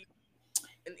be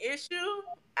an issue.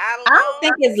 I don't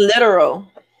think it's literal.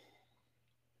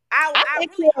 I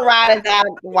think you're a ride or die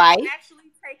wife.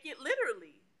 Actually take it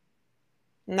literally.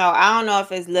 No, I don't know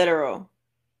if it's literal.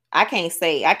 I can't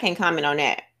comment on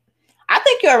that. I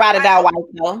think you're a ride or die wife,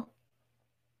 though.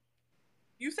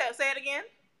 You say it again?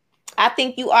 I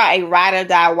think you are a ride or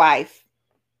die wife.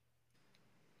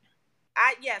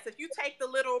 Yes, if you take the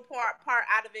literal part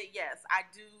out of it, yes, I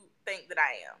do think that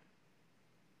I am.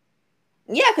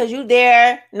 Yeah, because you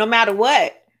there no matter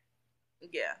what.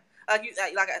 Yeah, I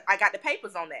got the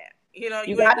papers on that. You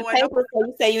got the papers, so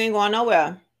you say you ain't going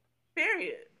nowhere.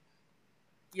 Period.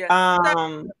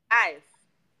 Yeah.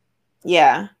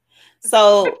 Yeah.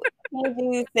 So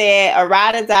you said a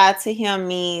ride or die to him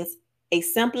means a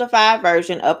simplified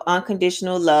version of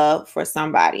unconditional love for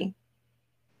somebody.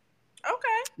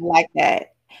 Okay. Like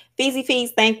that. Feezy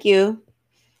Fees, thank you.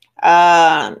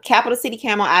 Capital City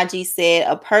Cam on IG said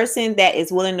a person that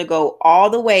is willing to go all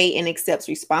the way and accepts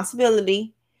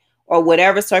responsibility or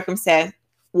whatever circumstances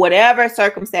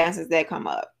that come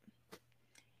up.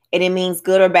 And it means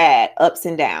good or bad, ups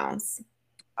and downs.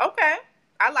 Okay.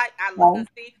 I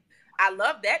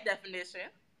love that definition.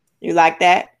 You like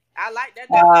that? I like that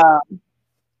definition.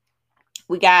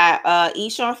 We got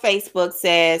Ish on Facebook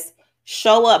says,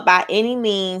 show up by any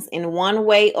means in one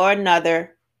way or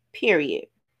another, period.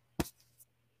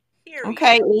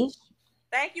 Okay, Ish.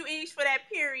 Thank you, Ish, for that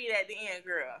period at the end,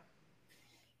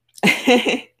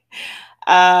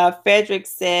 girl. Frederick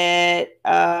said,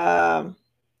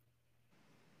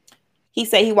 he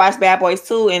said he watched Bad Boys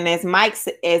 2, and as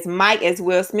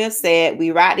Will Smith said, we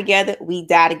ride together, we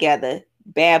die together.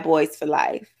 Bad boys for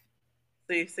life.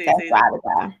 See.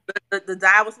 The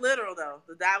die was literal though.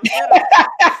 The die was literal.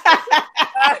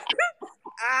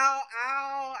 I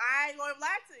ain't gonna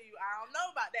lie to you. I don't know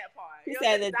about that part. He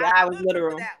said the die was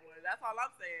literal. That one. That's all I'm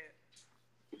saying.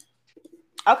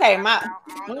 Okay, let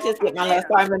me just get my little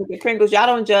salt and vinegar Pringles. Y'all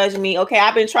don't judge me. Okay,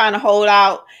 I've been trying to hold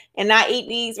out and not eat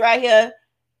these right here.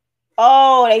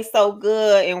 Oh, they so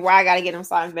good. And where I gotta get them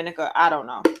salt and vinegar, I don't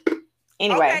know.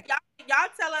 Anyway. Okay, y'all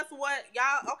tell us what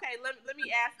y'all. Okay, let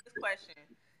me ask this question.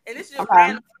 And this is just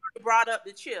random. Brought up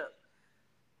the chip.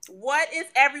 What is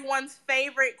everyone's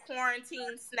favorite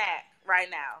quarantine snack right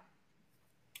now?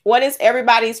 What is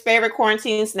everybody's favorite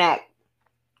quarantine snack?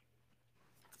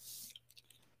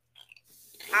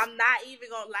 I'm not even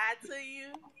gonna lie to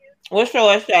you. What's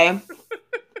yours, Shay?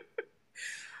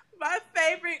 My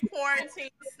favorite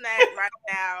quarantine snack right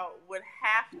now would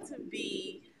have to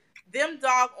be them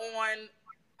doggone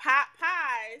pot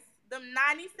pies, them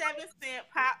 97-cent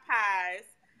pot pies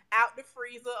out the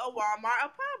freezer of Walmart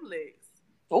or Publix.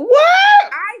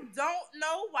 What? I don't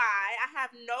know why. I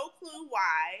have no clue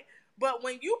why. But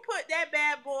when you put that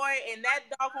bad boy and that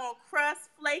doggone crust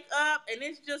flake up and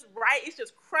it's just right, it's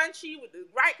just crunchy with the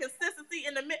right consistency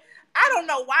in the middle. I don't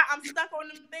know why I'm stuck on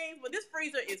them things, but this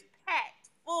freezer is packed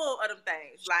full of them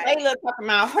things. Like Layla talking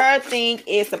about her thing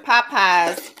is the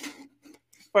Popeyes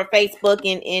for Facebook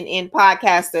and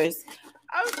podcasters.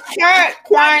 Her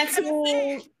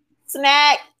quarantine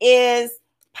snack is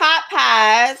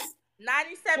Popeyes.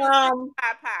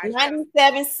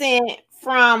 97 cent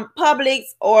from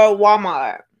Publix or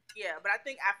Walmart. Yeah, but I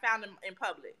think I found them in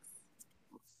Publix.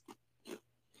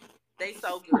 They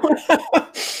so good.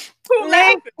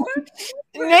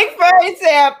 Nick Furry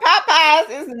said Popeyes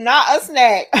is not a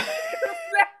snack. I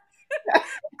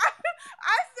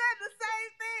said the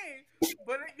same thing,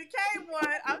 but it became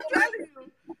one. I'm telling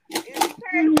you, it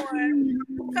became one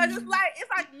because it's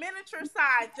like miniature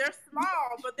size. They're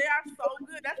small, but they are so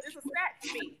good. It's a snack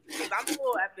to me because I'm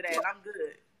full after that. I'm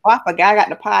good. Oh, I forgot I got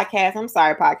the podcast. I'm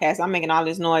sorry, podcast. I'm making all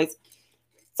this noise.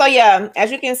 So yeah,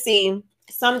 as you can see,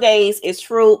 some days it's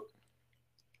fruit,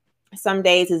 some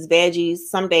days it's veggies,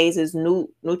 some days it's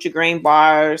Nutri-Grain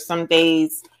bars, some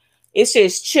days it's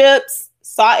just chips,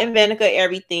 salt and vinegar,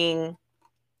 everything.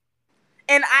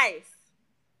 And ice.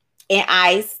 And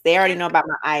ice. They already know about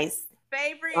my ice.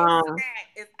 Favorite snack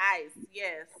is ice.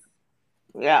 Yes.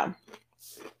 Yeah.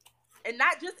 And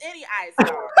not just any ice,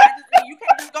 though. You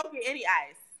can't just go get any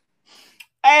ice.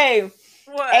 Hey.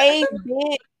 What?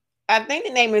 I think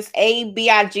the name is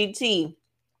ABIGT.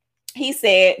 He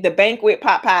said the banquet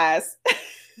Popeyes.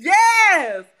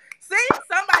 Yes. See,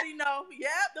 somebody know.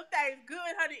 Yep, the thing's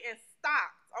good, honey, and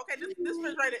stocked. Okay, this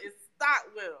refrigerator is stocked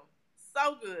with them.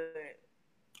 So good.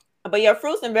 But your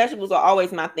fruits and vegetables are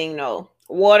always my thing, though.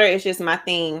 Water is just my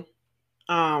thing.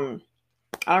 I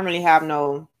don't really have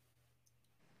no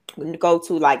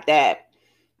go-to like that.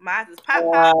 Mine is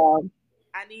Popeyes.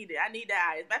 I need it. I need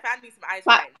that ice. Matter of fact, I need some ice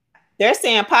right now. They're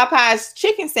saying Popeye's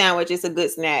chicken sandwich is a good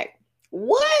snack.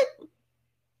 What? See,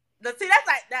 that's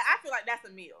like that. I feel like that's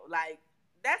a meal. Like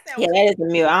that sandwich. Yeah, that is a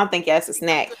meal. I don't think that's a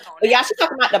snack. But y'all should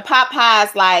talk about the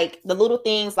Popeyes, like the little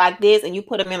things like this, and you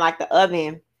put them in like the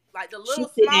oven. Like the little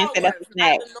small ones, like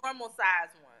the normal size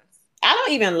ones. I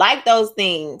don't even like those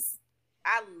things.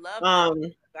 I love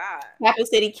them. God. Capital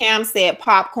City Cam said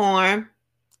popcorn,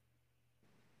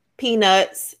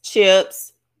 peanuts,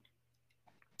 chips,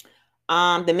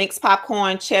 the mixed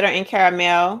popcorn, cheddar and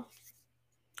caramel.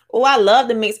 Oh, I love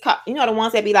the mixed you know the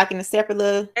ones that be like in the separate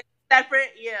little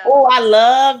separate, yeah. Oh, I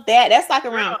love that. That's like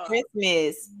around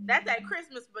Christmas. That's that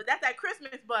Christmas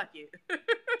bucket.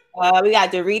 We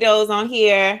got Doritos on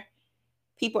here.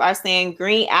 People are saying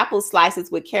green apple slices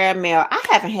with caramel. I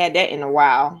haven't had that in a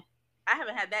while. I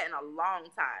haven't had that in a long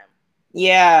time.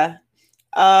 Yeah.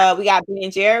 We got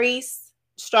Ben & Jerry's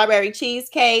strawberry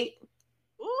cheesecake.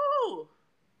 Ooh.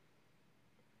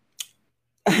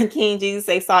 King Jesus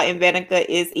say salt and vinegar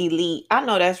is elite. I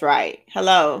know that's right.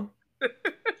 Hello.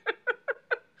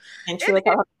 And Trill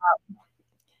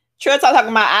talking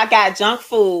about I got junk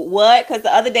food. What? Because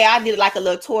the other day I did like a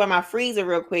little tour in my freezer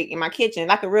real quick in my kitchen,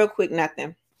 like a real quick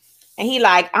nothing. And he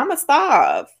like, I'ma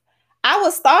starve. I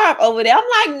was starved over there.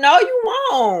 I'm like, no, you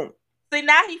won't. See,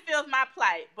 now he feels my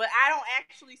plight, but I don't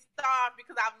actually starve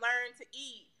because I've learned to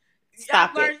eat.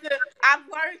 I've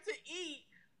learned to eat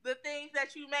the things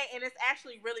that you make, and it's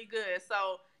actually really good.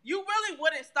 So you really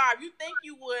wouldn't starve. You think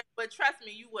you would, but trust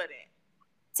me, you wouldn't.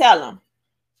 Tell them.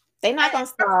 They not gonna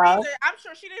starve. I'm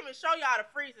sure she didn't even show y'all the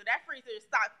freezer. That freezer is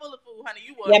stocked full of food, honey.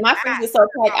 You would. Yeah, my freezer is so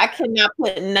tight. I cannot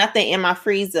put nothing in my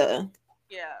freezer.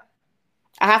 Yeah.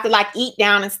 I have to like eat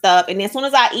down and stuff. And then as soon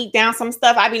as I eat down some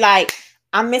stuff, I be like,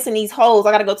 I'm missing these holes.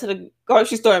 I gotta go to the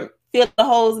grocery store and fill the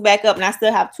holes back up, and I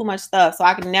still have too much stuff. So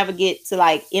I can never get to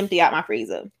like empty out my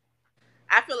freezer.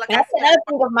 I feel like another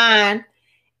thing of mine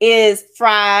is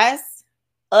fries,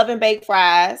 oven baked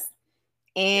fries,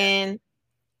 and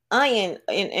onion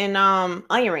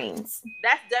rings.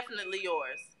 That's definitely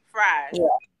yours. Fries. Yeah.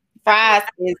 Fries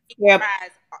is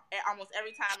fries almost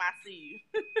every time I see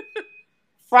you.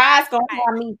 Fries gonna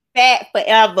have me fat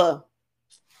forever.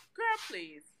 Girl,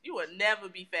 please. You will never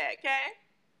be fat, okay?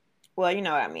 Well, you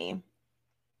know what I mean.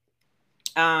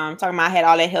 Talking about I had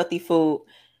all that healthy food.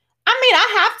 I mean,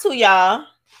 I have to, y'all.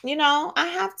 You know, I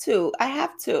have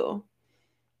to.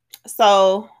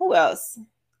 So who else?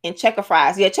 And Checker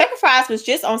Fries. Yeah, Checker Fries was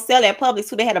just on sale at Publix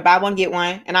too. They had a buy one get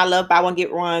one, and I love buy one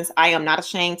get ones. I am not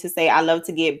ashamed to say I love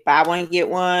to get buy one get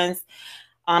ones.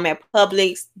 At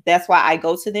Publix, that's why I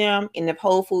go to them. And if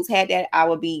Whole Foods had that, I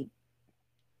would be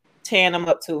tearing them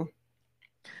up too.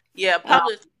 Yeah,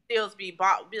 Publix deals be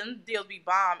bomb. And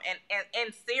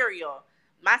cereal.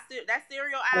 That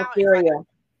cereal aisle is like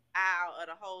aisle of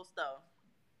the whole stuff.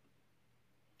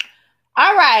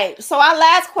 All right. So our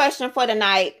last question for the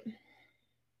night.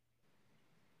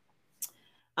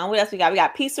 What else we got? We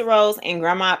got pizza rolls and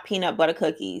grandma peanut butter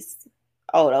cookies.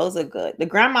 Oh, those are good. The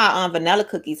grandma vanilla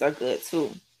cookies are good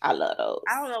too. I love those.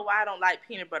 I don't know why I don't like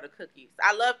peanut butter cookies.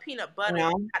 I love peanut butter,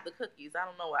 not the cookies. I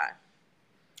don't know why.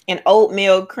 And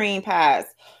oatmeal cream pies.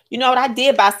 You know what? I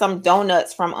did buy some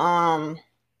donuts from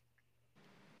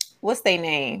what's their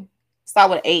name?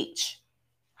 Start with H.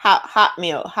 Hot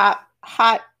meal.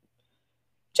 Hot.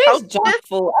 Just junk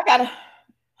food. I got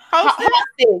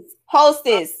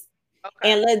Hostess.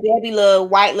 Okay. And little Debbie little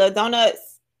white little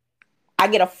donuts. I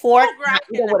get a fork. I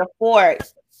eat it with a fork.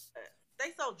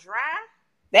 They so dry.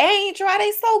 They ain't dry.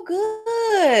 They so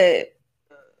good.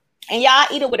 And y'all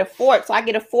eat it with a fork. So I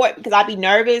get a fork because I be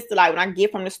nervous. To, like when I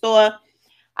get from the store,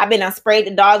 I've been sprayed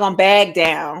the doggone bag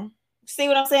down. See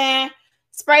what I'm saying?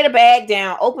 Spray the bag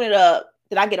down. Open it up.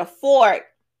 Then I get a fork.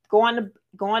 Go on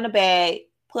the bag.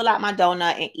 Pull out my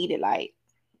donut and eat it like.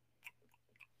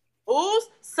 Ooh,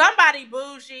 somebody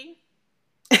bougie.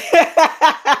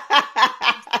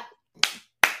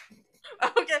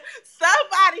 Okay,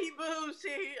 somebody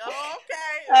bougie.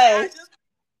 Okay. Hey.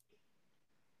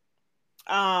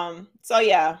 So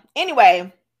yeah.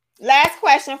 Anyway, last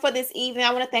question for this evening.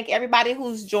 I want to thank everybody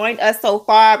who's joined us so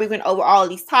far. We went over all of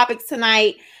these topics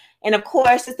tonight. And of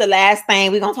course, it's the last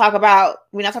thing we're gonna talk about.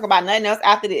 We're not talking about nothing else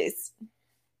after this.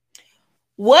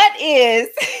 What is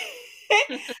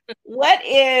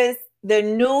the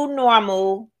new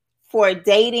normal for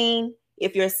dating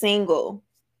if you're single?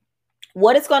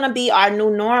 What is going to be our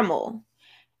new normal?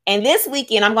 And this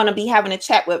weekend, I'm going to be having a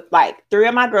chat with like 3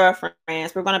 of my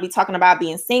girlfriends. We're going to be talking about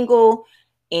being single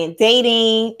and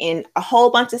dating and a whole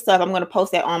bunch of stuff. I'm going to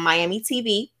post that on Miami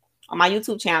TV on my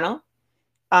YouTube channel.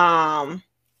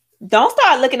 Don't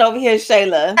start looking over here,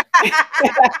 Shayla.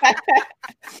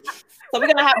 So we're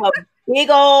going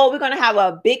to have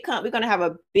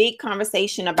a big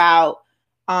conversation about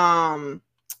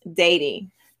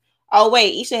dating. Oh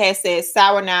wait, Isha has said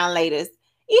sour 9 laters.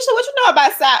 Isha, what you know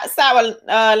about sour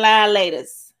 9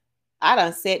 laters? I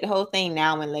done said the whole thing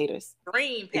now and laters.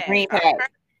 Green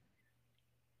pack.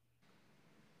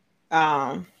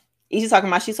 Isha talking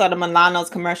about she saw the Milano's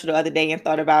commercial the other day and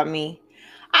thought about me.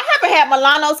 I haven't had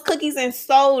Milano's cookies in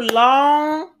so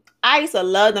long. I used to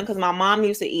love them because my mom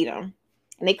used to eat them.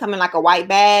 And they come in like a white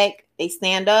bag. They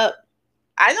stand up.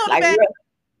 I know like the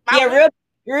bag.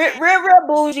 Real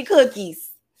bougie cookies.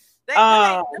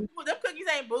 Them cookies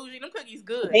ain't bougie. Them cookies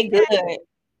good. They good.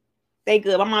 They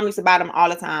good. My mom used to buy them all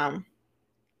the time.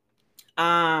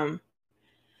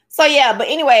 So yeah, but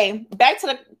anyway, back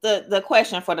to the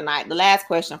question for the night. The last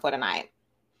question for the night.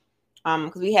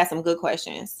 Because we had some good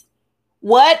questions.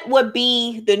 What would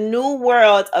be the new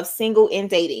world of single and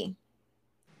dating?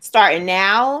 Starting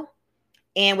now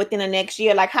and within the next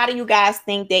year? Like, how do you guys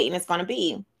think dating is gonna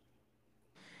be?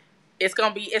 It's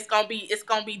gonna be DM. It's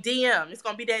gonna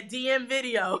be that DM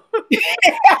video.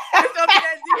 It's gonna be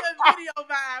that DM video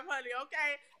vibe, honey.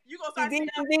 Okay, you gonna start DM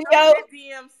video that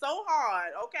DM so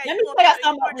hard. Okay, let me tell you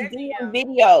something about the DM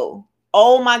video.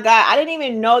 Oh my god, I didn't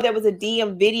even know there was a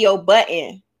DM video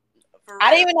button. I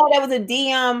didn't even know there was a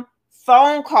DM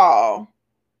phone call.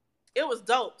 It was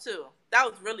dope too. That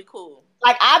was really cool.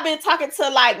 Like, I've been talking to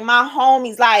like my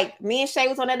homies. Like, me and Shay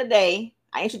was on there today.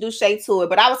 I introduced Shay to it,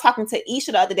 but I was talking to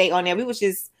Isha the other day on there. We was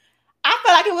just, I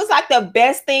feel like it was like the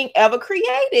best thing ever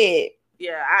created.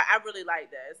 Yeah, I really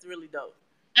like that. It's really dope.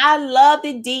 I love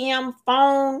the DM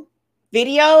phone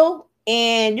video,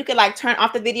 and you can like turn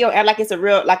off the video and like it's a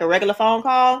regular phone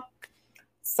call.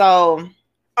 So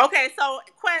okay, so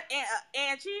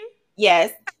Angie,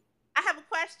 yes, I have a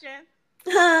question.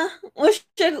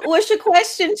 What's your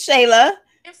question, Shayla?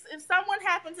 If someone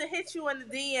happened to hit you in the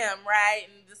DM, right,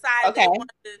 and decided they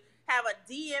wanted to have a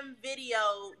DM video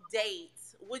date,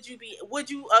 would you be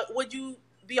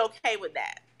okay with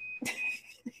that?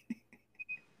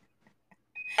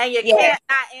 And you can't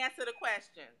not answer the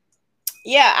question.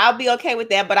 Yeah, I'll be okay with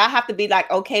that, but I have to be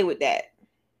like okay with that.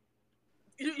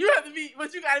 You have to be,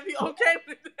 but you gotta be okay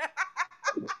with that.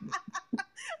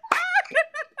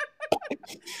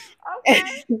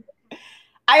 Okay.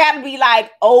 I gotta be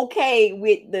like okay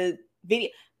with the video.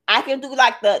 I can do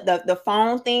like the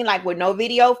phone thing, like with no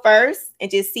video first, and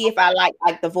just see if I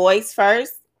like the voice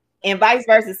first, and vice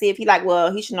versa. See if he like,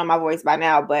 well, he should know my voice by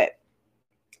now, but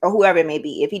or whoever it may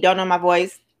be. If he don't know my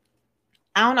voice,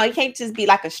 I don't know. You can't just be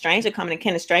like a stranger coming in.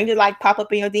 Can a stranger like pop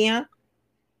up in your DM?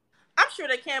 I'm sure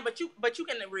they can, but you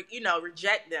can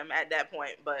reject them at that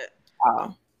point. But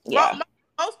yeah,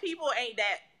 most people ain't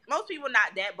that. Most people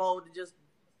not that bold to just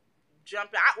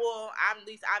jump. At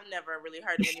least I've never really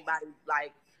heard of anybody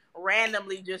like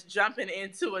randomly just jumping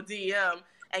into a DM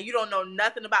and you don't know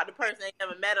nothing about the person, ain't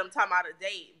never met them, talking about a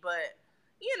date. But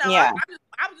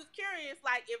I was just curious,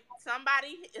 like if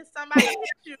somebody hit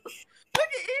you, look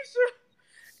at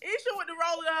Isha with the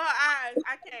roll of her eyes.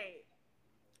 I can't.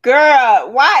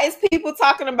 Girl, why is people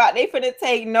talking about they finna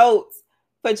take notes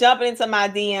for jumping into my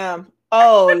DM?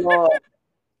 Oh Lord.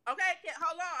 Okay,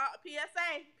 hold on.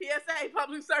 PSA,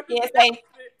 public service. PSA.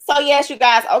 So yes, you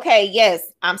guys. Okay,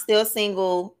 yes, I'm still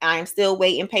single. I'm still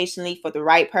waiting patiently for the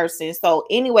right person. So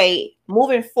anyway,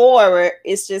 moving forward,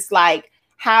 it's just like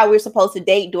how we're supposed to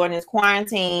date during this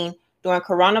quarantine, during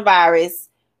coronavirus.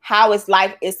 How is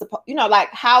life like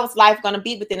how is life going to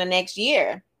be within the next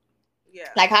year? Yeah.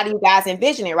 Like, how do you guys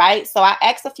envision it, right? So I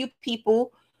asked a few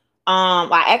people.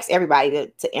 I asked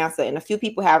everybody to answer, and a few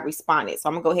people have responded. So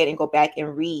I'm gonna go ahead and go back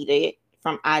and read it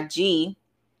from IG.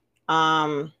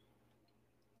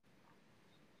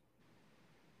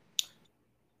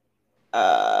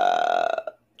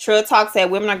 Trill Talk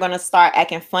said women are gonna start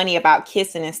acting funny about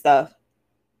kissing and stuff.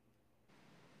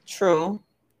 True.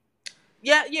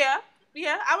 Yeah,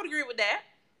 I would agree with that.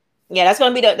 Yeah, that's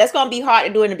gonna be hard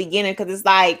to do in the beginning because it's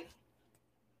like,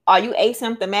 are you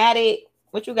asymptomatic?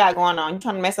 What you got going on? You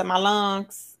trying to mess up my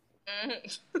lungs?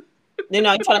 Mm-hmm. You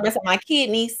trying to mess up my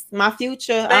kidneys, my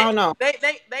future. I don't know. They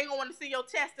gonna want to see your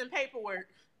test and paperwork.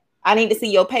 I need to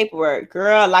see your paperwork,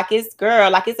 girl. Like it's a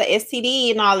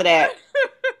STD and all of that.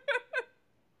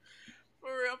 For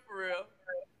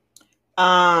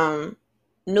real.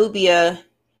 Nubia,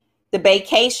 the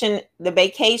vacations.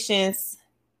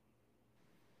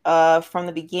 From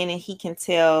the beginning, he can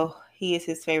tell he is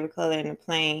his favorite color in the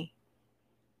plane.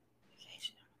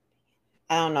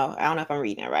 I don't know if I'm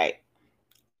reading it right.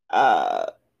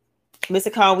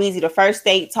 Mr. Conweezy, the first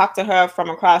date, talked to her from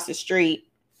across the street.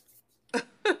 I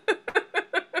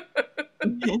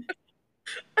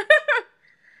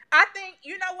think,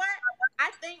 you know what?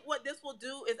 I think what this will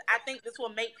do is this will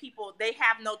make people, they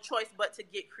have no choice but to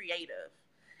get creative.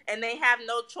 And they have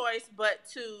no choice but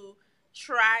to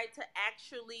try to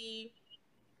actually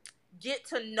get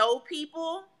to know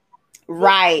people.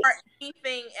 Right. Or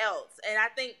anything else. And I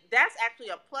think that's actually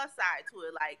a plus side to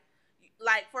it.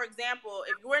 Like for example,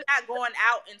 if you're not going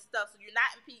out and stuff, so you're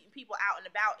not meeting people out and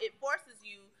about, it forces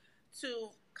you to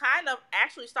kind of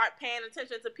actually start paying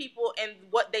attention to people and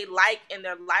what they like and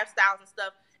their lifestyles and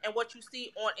stuff and what you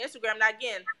see on Instagram. Now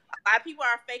again, a lot of people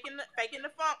are faking the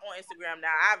funk on Instagram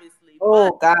now, obviously.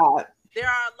 Oh God. There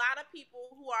are a lot of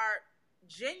people who are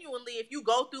genuinely, if you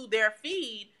go through their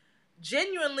feed,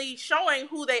 genuinely showing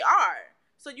who they are.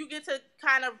 So you get to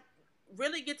kind of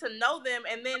really get to know them,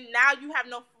 and then now you have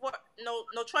no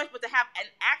choice but to have an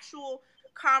actual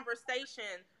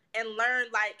conversation and learn,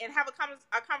 and have a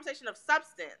conversation of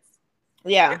substance.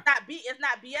 Yeah. It's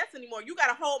not BS anymore. You got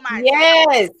to hold my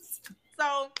yes.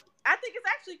 So I think it's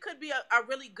actually could be a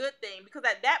really good thing, because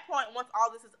at that point, once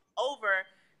all this is over,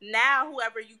 now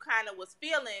whoever you kind of was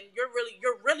feeling, you're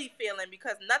really feeling,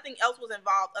 because nothing else was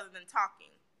involved other than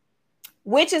talking.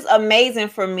 Which is amazing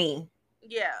for me.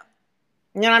 Yeah.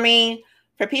 You know what I mean?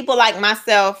 For people like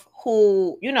myself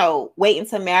who, you know, wait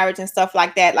until marriage and stuff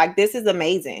like that, like this is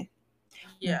amazing.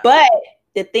 Yeah. But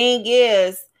the thing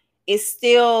is, it's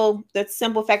still the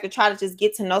simple fact to try to just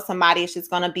get to know somebody is just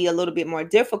going to be a little bit more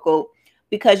difficult,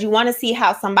 because you want to see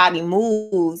how somebody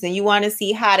moves and you want to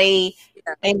see how their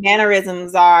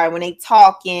mannerisms are when they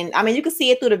talk. And I mean, you can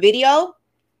see it through the video,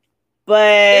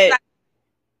 but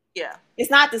it's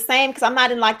not the same, because I'm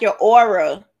not in like your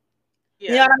aura.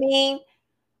 Yeah. You know what I mean?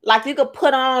 Like you could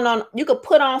put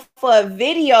on for a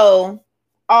video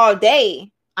all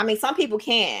day. I mean, some people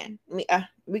can.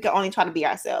 We can only try to be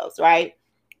ourselves, right?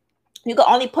 You can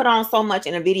only put on so much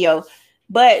in a video,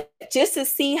 but just to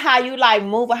see how you like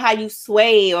move or how you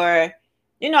sway, or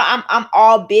you know, I'm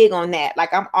all big on that.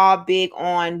 Like I'm all big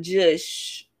on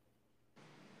just.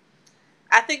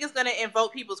 I think it's gonna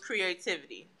invoke people's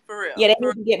creativity, for real. Yeah, they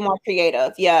need to get more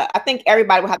creative. Yeah, I think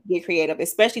everybody will have to get creative,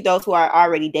 especially those who are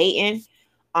already dating.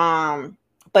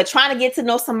 But trying to get to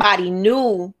know somebody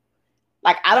new,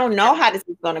 like I don't know how this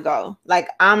is gonna go. Like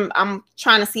I'm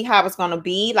trying to see how it's gonna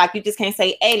be. Like you just can't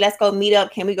say, hey, let's go meet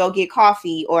up. Can we go get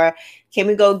coffee? Or can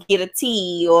we go get a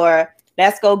tea? Or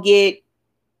let's go get,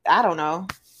 I don't know.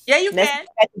 Yeah, you can.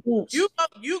 You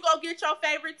go get your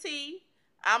favorite tea.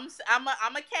 I'm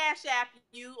a cash app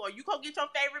you, or you go get your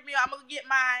favorite meal. I'm gonna get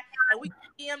mine, and we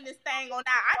DM this thing on out.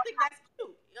 I think that's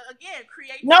cute. Again,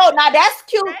 create. No, now that's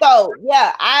cute though.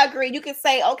 Yeah, I agree. You can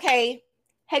say, okay,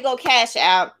 hey, go cash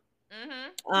app.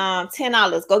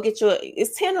 $10. Go get you.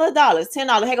 It's $10.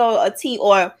 $10. Hey, go a tea,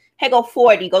 or hey, go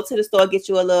 40. Go to the store, get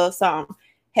you a little something.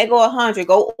 Hey, go 100.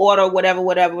 Go order whatever.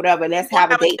 Let's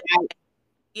have a date night.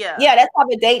 Yeah, let's have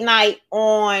a date night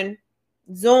on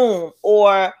Zoom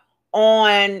or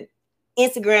on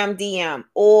Instagram DM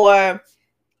or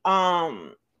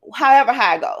however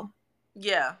how I go.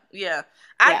 Yeah.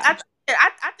 I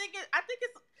think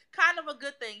it's kind of a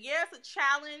good thing. Yeah, it's a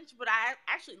challenge, but I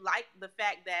actually like the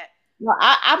fact that you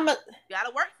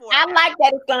gotta work for it. I like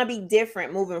that it's gonna be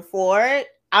different moving forward.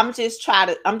 I'm just trying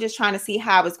to see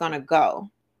how it's gonna go.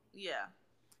 Yeah.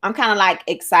 I'm kind of like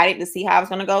excited to see how it's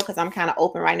gonna go, because I'm kind of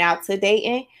open right now to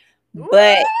dating.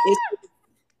 But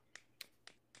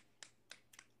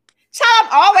I'm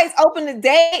always open to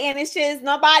dating. It's just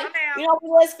nobody, you know,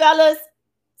 boys, fellas.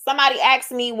 Somebody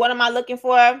asked me, what am I looking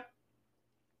for?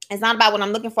 It's not about what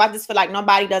I'm looking for. I just feel like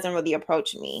nobody doesn't really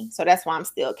approach me. So that's why I'm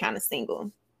still kind of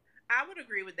single. I would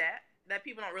agree with that. That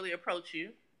people don't really approach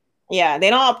you. Yeah, they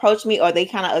don't approach me, or they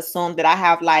kind of assume that I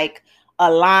have like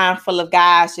a line full of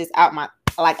guys just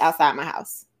outside my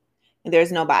house. And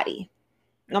there's nobody.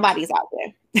 Nobody's out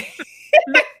there.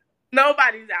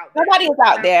 Nobody's out there. Nobody is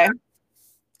out there.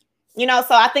 You know,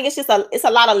 so I think it's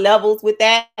a lot of levels with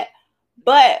that.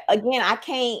 But again, I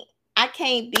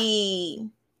can't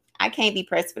be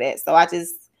pressed for that. So I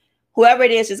just, whoever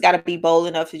it is, just got to be bold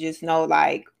enough to just know,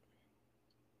 like,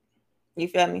 you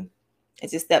feel me?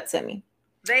 It's just step to me.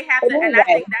 They have to, and I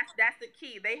think that's the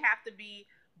key. They have to be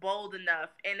bold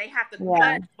enough, and they have to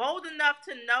bold enough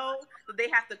to know that they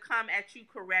have to come at you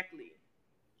correctly.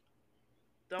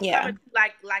 Don't come at you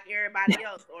like everybody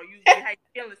else, or you have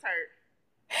your feelings hurt.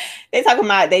 They talking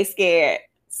about they scared.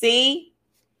 See,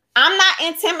 I'm not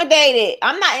intimidated.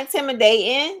 I'm not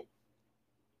intimidating.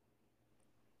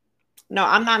 No,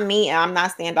 I'm not mean. I'm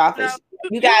not standoffish. No,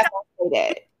 you guys don't say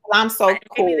that. I'm so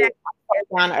cool. I'm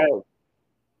so down to earth.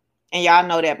 And y'all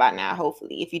know that by now,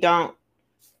 hopefully. If you don't,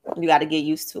 you got to get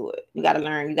used to it. You got to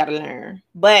learn. You got to learn.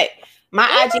 But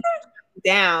my IG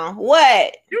down.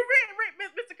 What? You read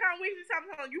Mr. Conway,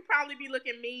 you probably be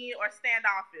looking mean or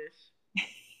standoffish.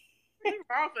 What's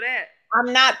wrong for that?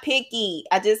 I'm not picky.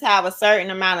 I just have a certain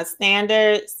amount of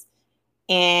standards,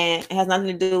 and it has nothing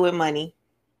to do with money.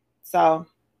 So,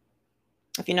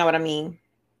 if you know what I mean,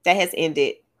 that has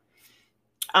ended.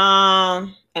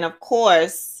 And of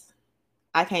course,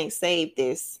 I can't save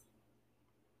this.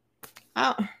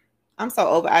 I'm so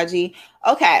over IG.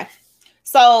 Okay.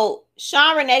 So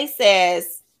Sean Renee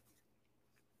says,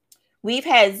 we've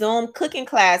had Zoom cooking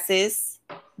classes,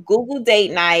 Google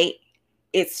date night.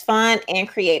 It's fun and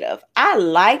creative. I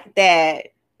like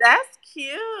that. That's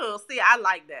cute. See, I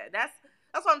like that. That's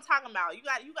what I'm talking about. You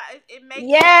got it makes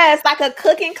yes, like a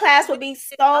cooking class would be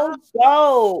so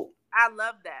dope. I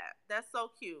love that. That's so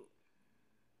cute.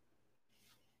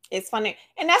 It's funny.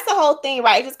 And that's the whole thing,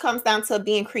 right? It just comes down to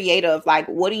being creative. Like,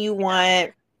 what do you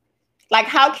want? Like,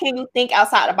 how can you think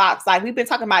outside the box? Like, we've been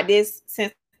talking about this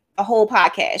since the whole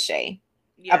podcast, Shay.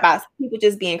 about people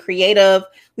just being creative.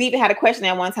 We even had a question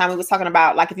at one time. We was talking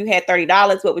about like if you had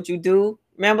 $30, what would you do?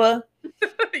 Remember?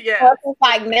 Yeah. So it's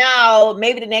like now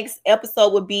maybe the next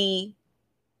episode would be,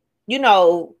 you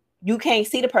know, you can't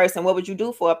see the person. What would you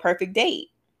do for a perfect date?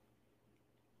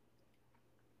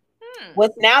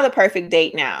 What's now the perfect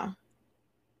date now?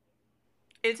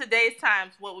 In today's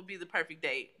times, what would be the perfect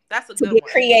date? That's a to good get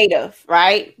one. Creative,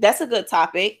 right? That's a good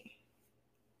topic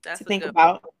to think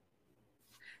about.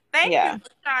 Thank you,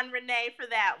 Sean Renee, for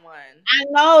that one. I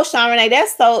know, Sean Renee.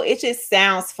 It just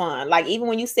sounds fun. Like even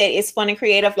when you said it's fun and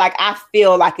creative, like I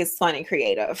feel like it's fun and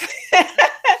creative.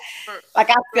 Like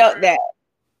I felt that.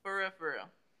 For real.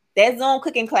 That Zoom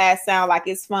cooking class sound like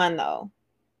it's fun though.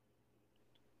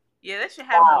 Yeah, they should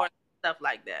have more stuff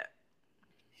like that.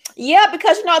 Yeah,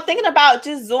 because thinking about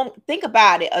just Zoom, think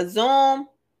about it, a Zoom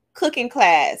cooking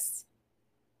class.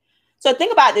 So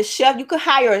think about the chef you could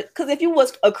hire, because if you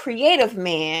was a creative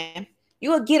man,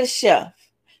 you would get a chef.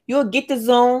 You'll get the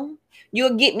Zoom,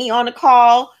 you'll get me on the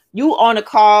call, you on the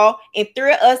call, and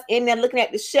three of us in there looking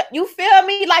at the chef. You feel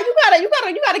me? Like you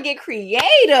gotta get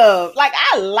creative. Like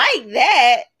I like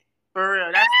that. For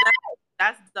real.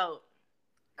 That's dope.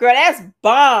 Girl, that's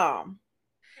bomb.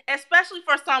 Especially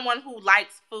for someone who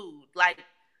likes food. Like,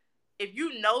 if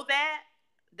you know that,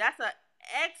 that's an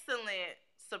excellent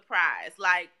surprise.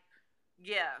 Like,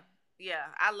 yeah,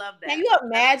 I love that. Can you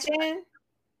imagine?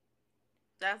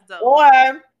 That's dope. Or,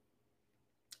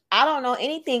 I don't know,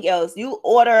 anything else. You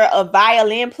order a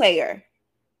violin player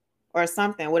or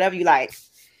something, whatever you like.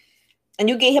 And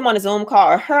you get him on a Zoom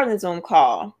call or her on a Zoom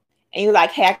call. And you're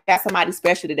like, hey, I got somebody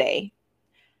special today.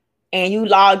 And you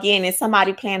log in and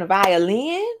somebody playing a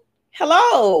violin.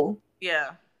 Hello.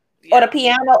 Yeah. Or the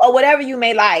piano or whatever you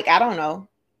may like. I don't know.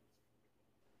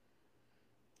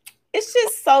 It's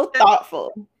just so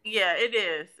thoughtful. Yeah, it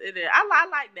is. I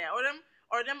like that.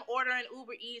 Or them ordering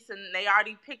Uber Eats and they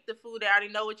already picked the food. They already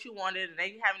know what you wanted and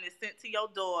they having it sent to your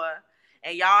door.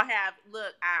 And y'all have,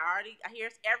 look,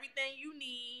 here's everything you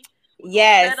need.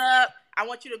 Yes. Set up. I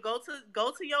want you to go to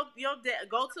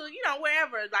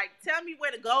wherever. Like, tell me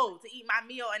where to go to eat my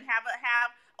meal and have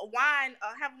wine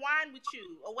with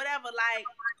you or whatever. Like,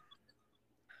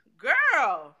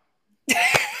 girl,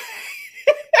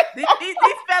 these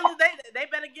fellas, they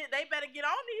better get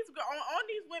on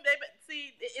these women.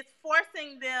 See, it's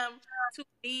forcing them to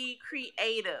be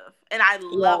creative, and I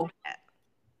love that.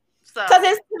 So, because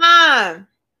it's time.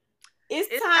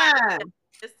 It's time.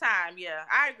 It's time. Yeah,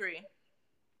 I agree.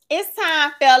 It's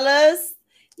time, fellas.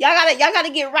 Y'all gotta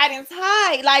get right and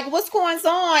tight. Like, what's going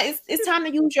on? It's time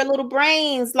to use your little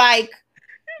brains, like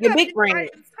your big brain. Right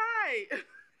and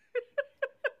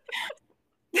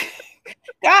tight.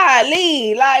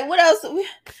 Golly, like what else?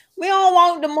 We don't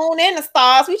want the moon and the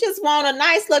stars. We just want a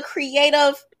nice little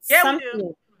creative something. We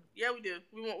do. Yeah, we do.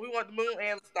 We want the moon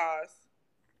and the stars.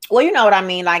 Well, you know what I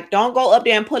mean. Like, don't go up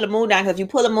there and pull the moon down, because if you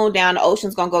pull the moon down, the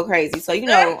ocean's gonna go crazy. So you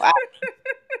know,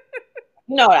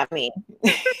 you know what I mean.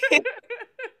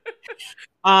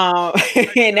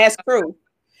 And that's true.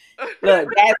 Look,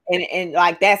 that's and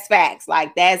like that's facts.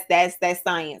 Like that's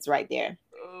science right there.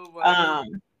 Oh,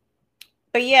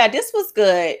 but yeah, this was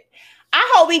good.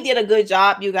 I hope we did a good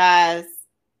job, you guys.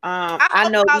 I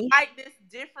know I like this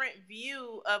different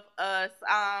view of us.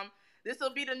 This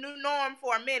will be the new norm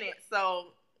for a minute.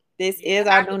 So this is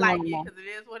our new normal, because it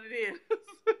is what it is.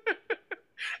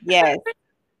 Yes,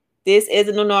 this is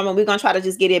a new normal. We're gonna try to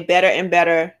just get it better and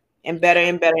better and better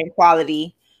and better in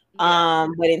quality. Yeah.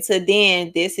 But until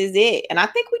then, this is it. And I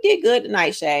think we did good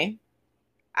tonight, Shay.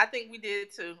 I think we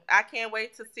did too. I can't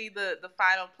wait to see the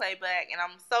final playback. And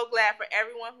I'm so glad for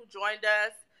everyone who joined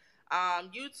us.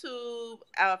 YouTube,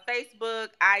 Facebook,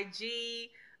 IG,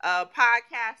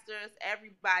 podcasters,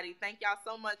 everybody. Thank y'all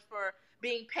so much for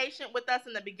being patient with us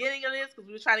in the beginning of this, because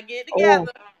we were trying to get it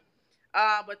together.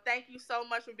 But thank you so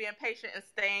much for being patient and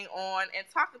staying on and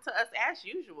talking to us as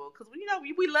usual. Because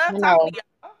we love talking to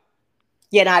y'all.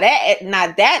 Yeah,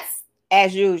 now that's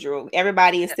as usual.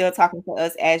 Everybody is still talking to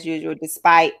us as usual,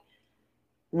 despite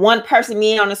one person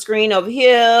being on the screen over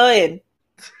here and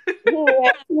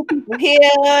two people here,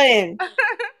 and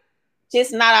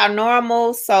just not our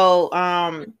normal. So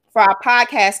for our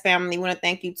podcast family, we want to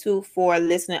thank you too for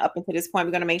listening up until this point.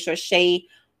 We're going to make sure Shay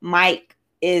mic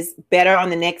is better on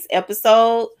the next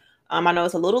episode. I know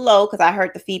it's a little low because I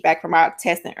heard the feedback from our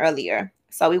testing earlier.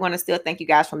 So we want to still thank you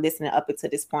guys for listening up until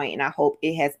this point, and I hope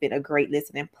it has been a great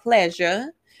listening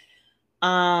pleasure.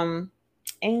 And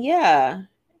yeah,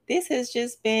 this has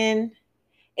just been.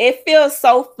 It feels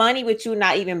so funny with you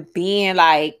not even being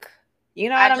like, you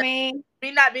know what I mean?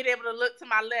 Me not being able to look to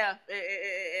my left.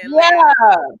 Yeah.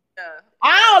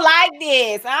 I don't don't like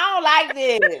this. I don't like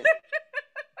this.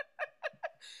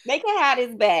 They can have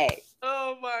this back.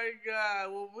 Oh my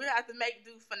God. Well, we have to make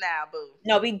do for now, boo.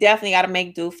 No, we definitely got to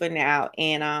make do for now.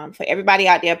 And for everybody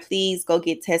out there, please go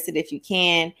get tested if you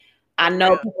can. I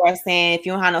know people are saying if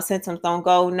you don't have no symptoms, don't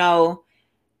go. No.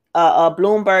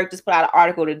 Bloomberg just put out an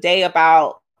article today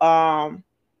about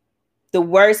the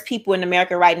worst people in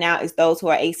America right now is those who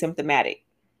are asymptomatic.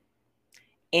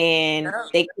 And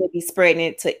they could be spreading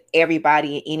it to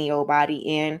everybody and any old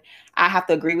body. And I have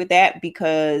to agree with that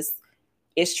because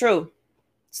it's true.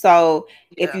 So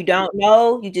if you don't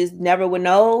know, you just never would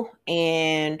know.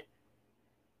 And,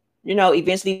 you know,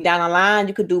 eventually down the line,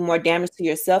 you could do more damage to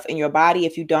yourself and your body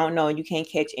if you don't know and you can't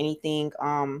catch anything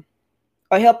or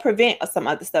help prevent some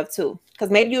other stuff too. Because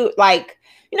maybe you like,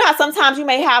 you know how sometimes you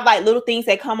may have like little things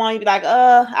that come on, you be like,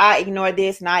 I ignore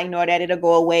this and I ignore that, it'll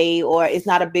go away, or it's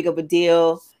not a big of a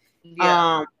deal.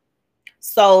 Yeah.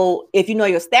 So if you know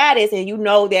your status and you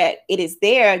know that it is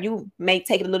there, you may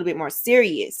take it a little bit more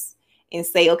serious and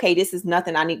say, okay, this is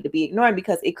nothing I need to be ignoring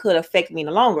because it could affect me in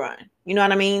the long run. You know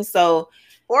what I mean? So,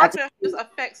 or to just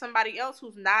affect somebody else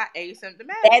who's not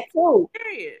asymptomatic. That too.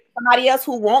 Period. Somebody else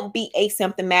who won't be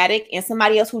asymptomatic and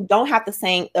somebody else who don't have the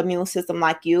same immune system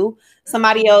like you.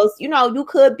 Somebody else, you know, you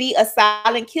could be a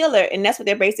silent killer. And that's what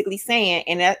they're basically saying.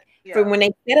 And that from when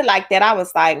they said it like that, I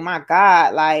was like, my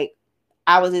God, like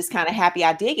I was just kind of happy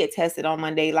I did get tested on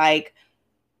Monday. Like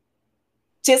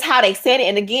just how they said it.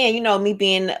 And again, you know, me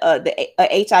being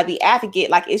a HIV advocate,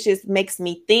 like it just makes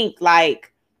me think like,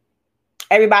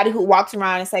 everybody who walks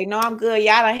around and say, no, I'm good.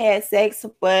 Y'all done had sex,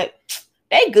 but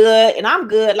they good and I'm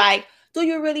good. Like, do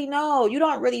you really know? You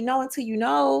don't really know until you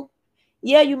know.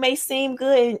 Yeah, you may seem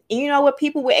good. And you know what?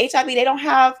 People with HIV, they don't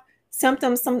have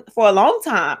symptoms for a long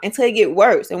time until it get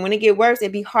worse. And when it get worse,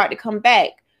 it'd be hard to come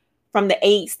back from the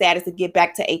AIDS status to get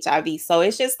back to HIV. So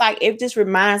it's just like, it just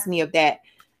reminds me of that.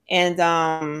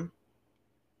 And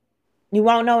you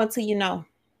won't know until you know.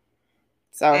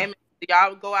 So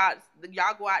y'all go out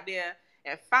there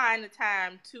and find the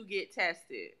time to get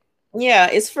tested. Yeah,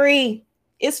 it's free.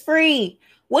 It's free.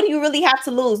 What do you really have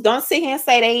to lose? Don't sit here and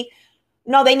say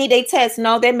they need a test.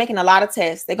 No, they're making a lot of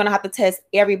tests. They're gonna have to test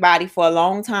everybody for a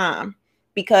long time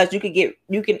because you can get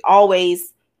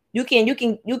reinfected.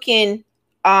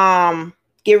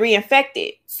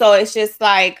 So it's just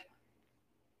like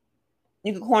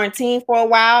you can quarantine for a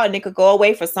while and it could go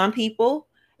away for some people.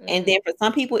 And then for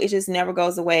some people, it just never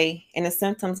goes away. And the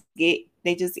symptoms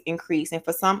they just increase. And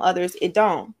for some others, it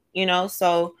don't, you know?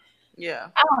 So yeah,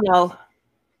 I don't know.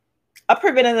 A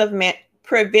preventative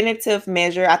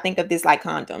measure, I think of this like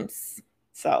condoms.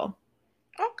 So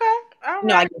okay. All right.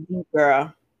 No, I get deep,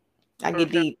 girl. I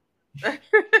get deep. All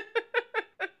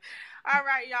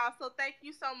right, y'all. So thank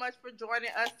you so much for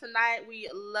joining us tonight. We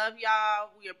love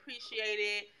y'all. We appreciate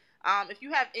it. If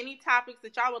you have any topics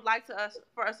that y'all would like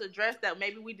for us to address that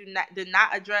maybe we did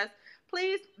not address,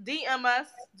 please DM us.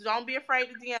 Don't be afraid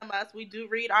to DM us. We do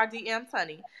read our DMs,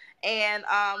 honey. And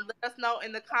let us know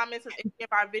in the comments of any of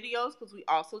our videos because we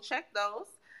also check those.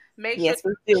 Make sure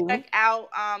to check out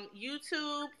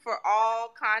YouTube for all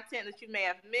content that you may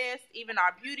have missed, even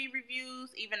our beauty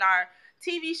reviews, even our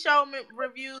TV show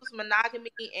reviews,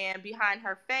 Monogamy and Behind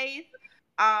Her Faith.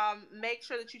 Make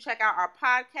sure that you check out our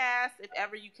podcast. If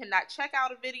ever you cannot check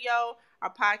out a video,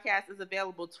 our podcast is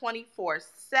available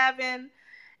 24/7.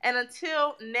 And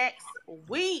until next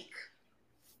week,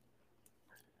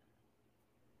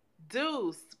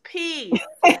 deuce, peace,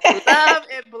 love,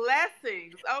 and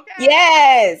blessings. Okay?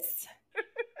 Yes.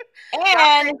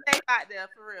 And stay out there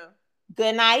for real.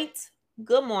 Good night,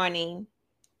 good morning,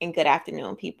 and good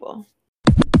afternoon, people.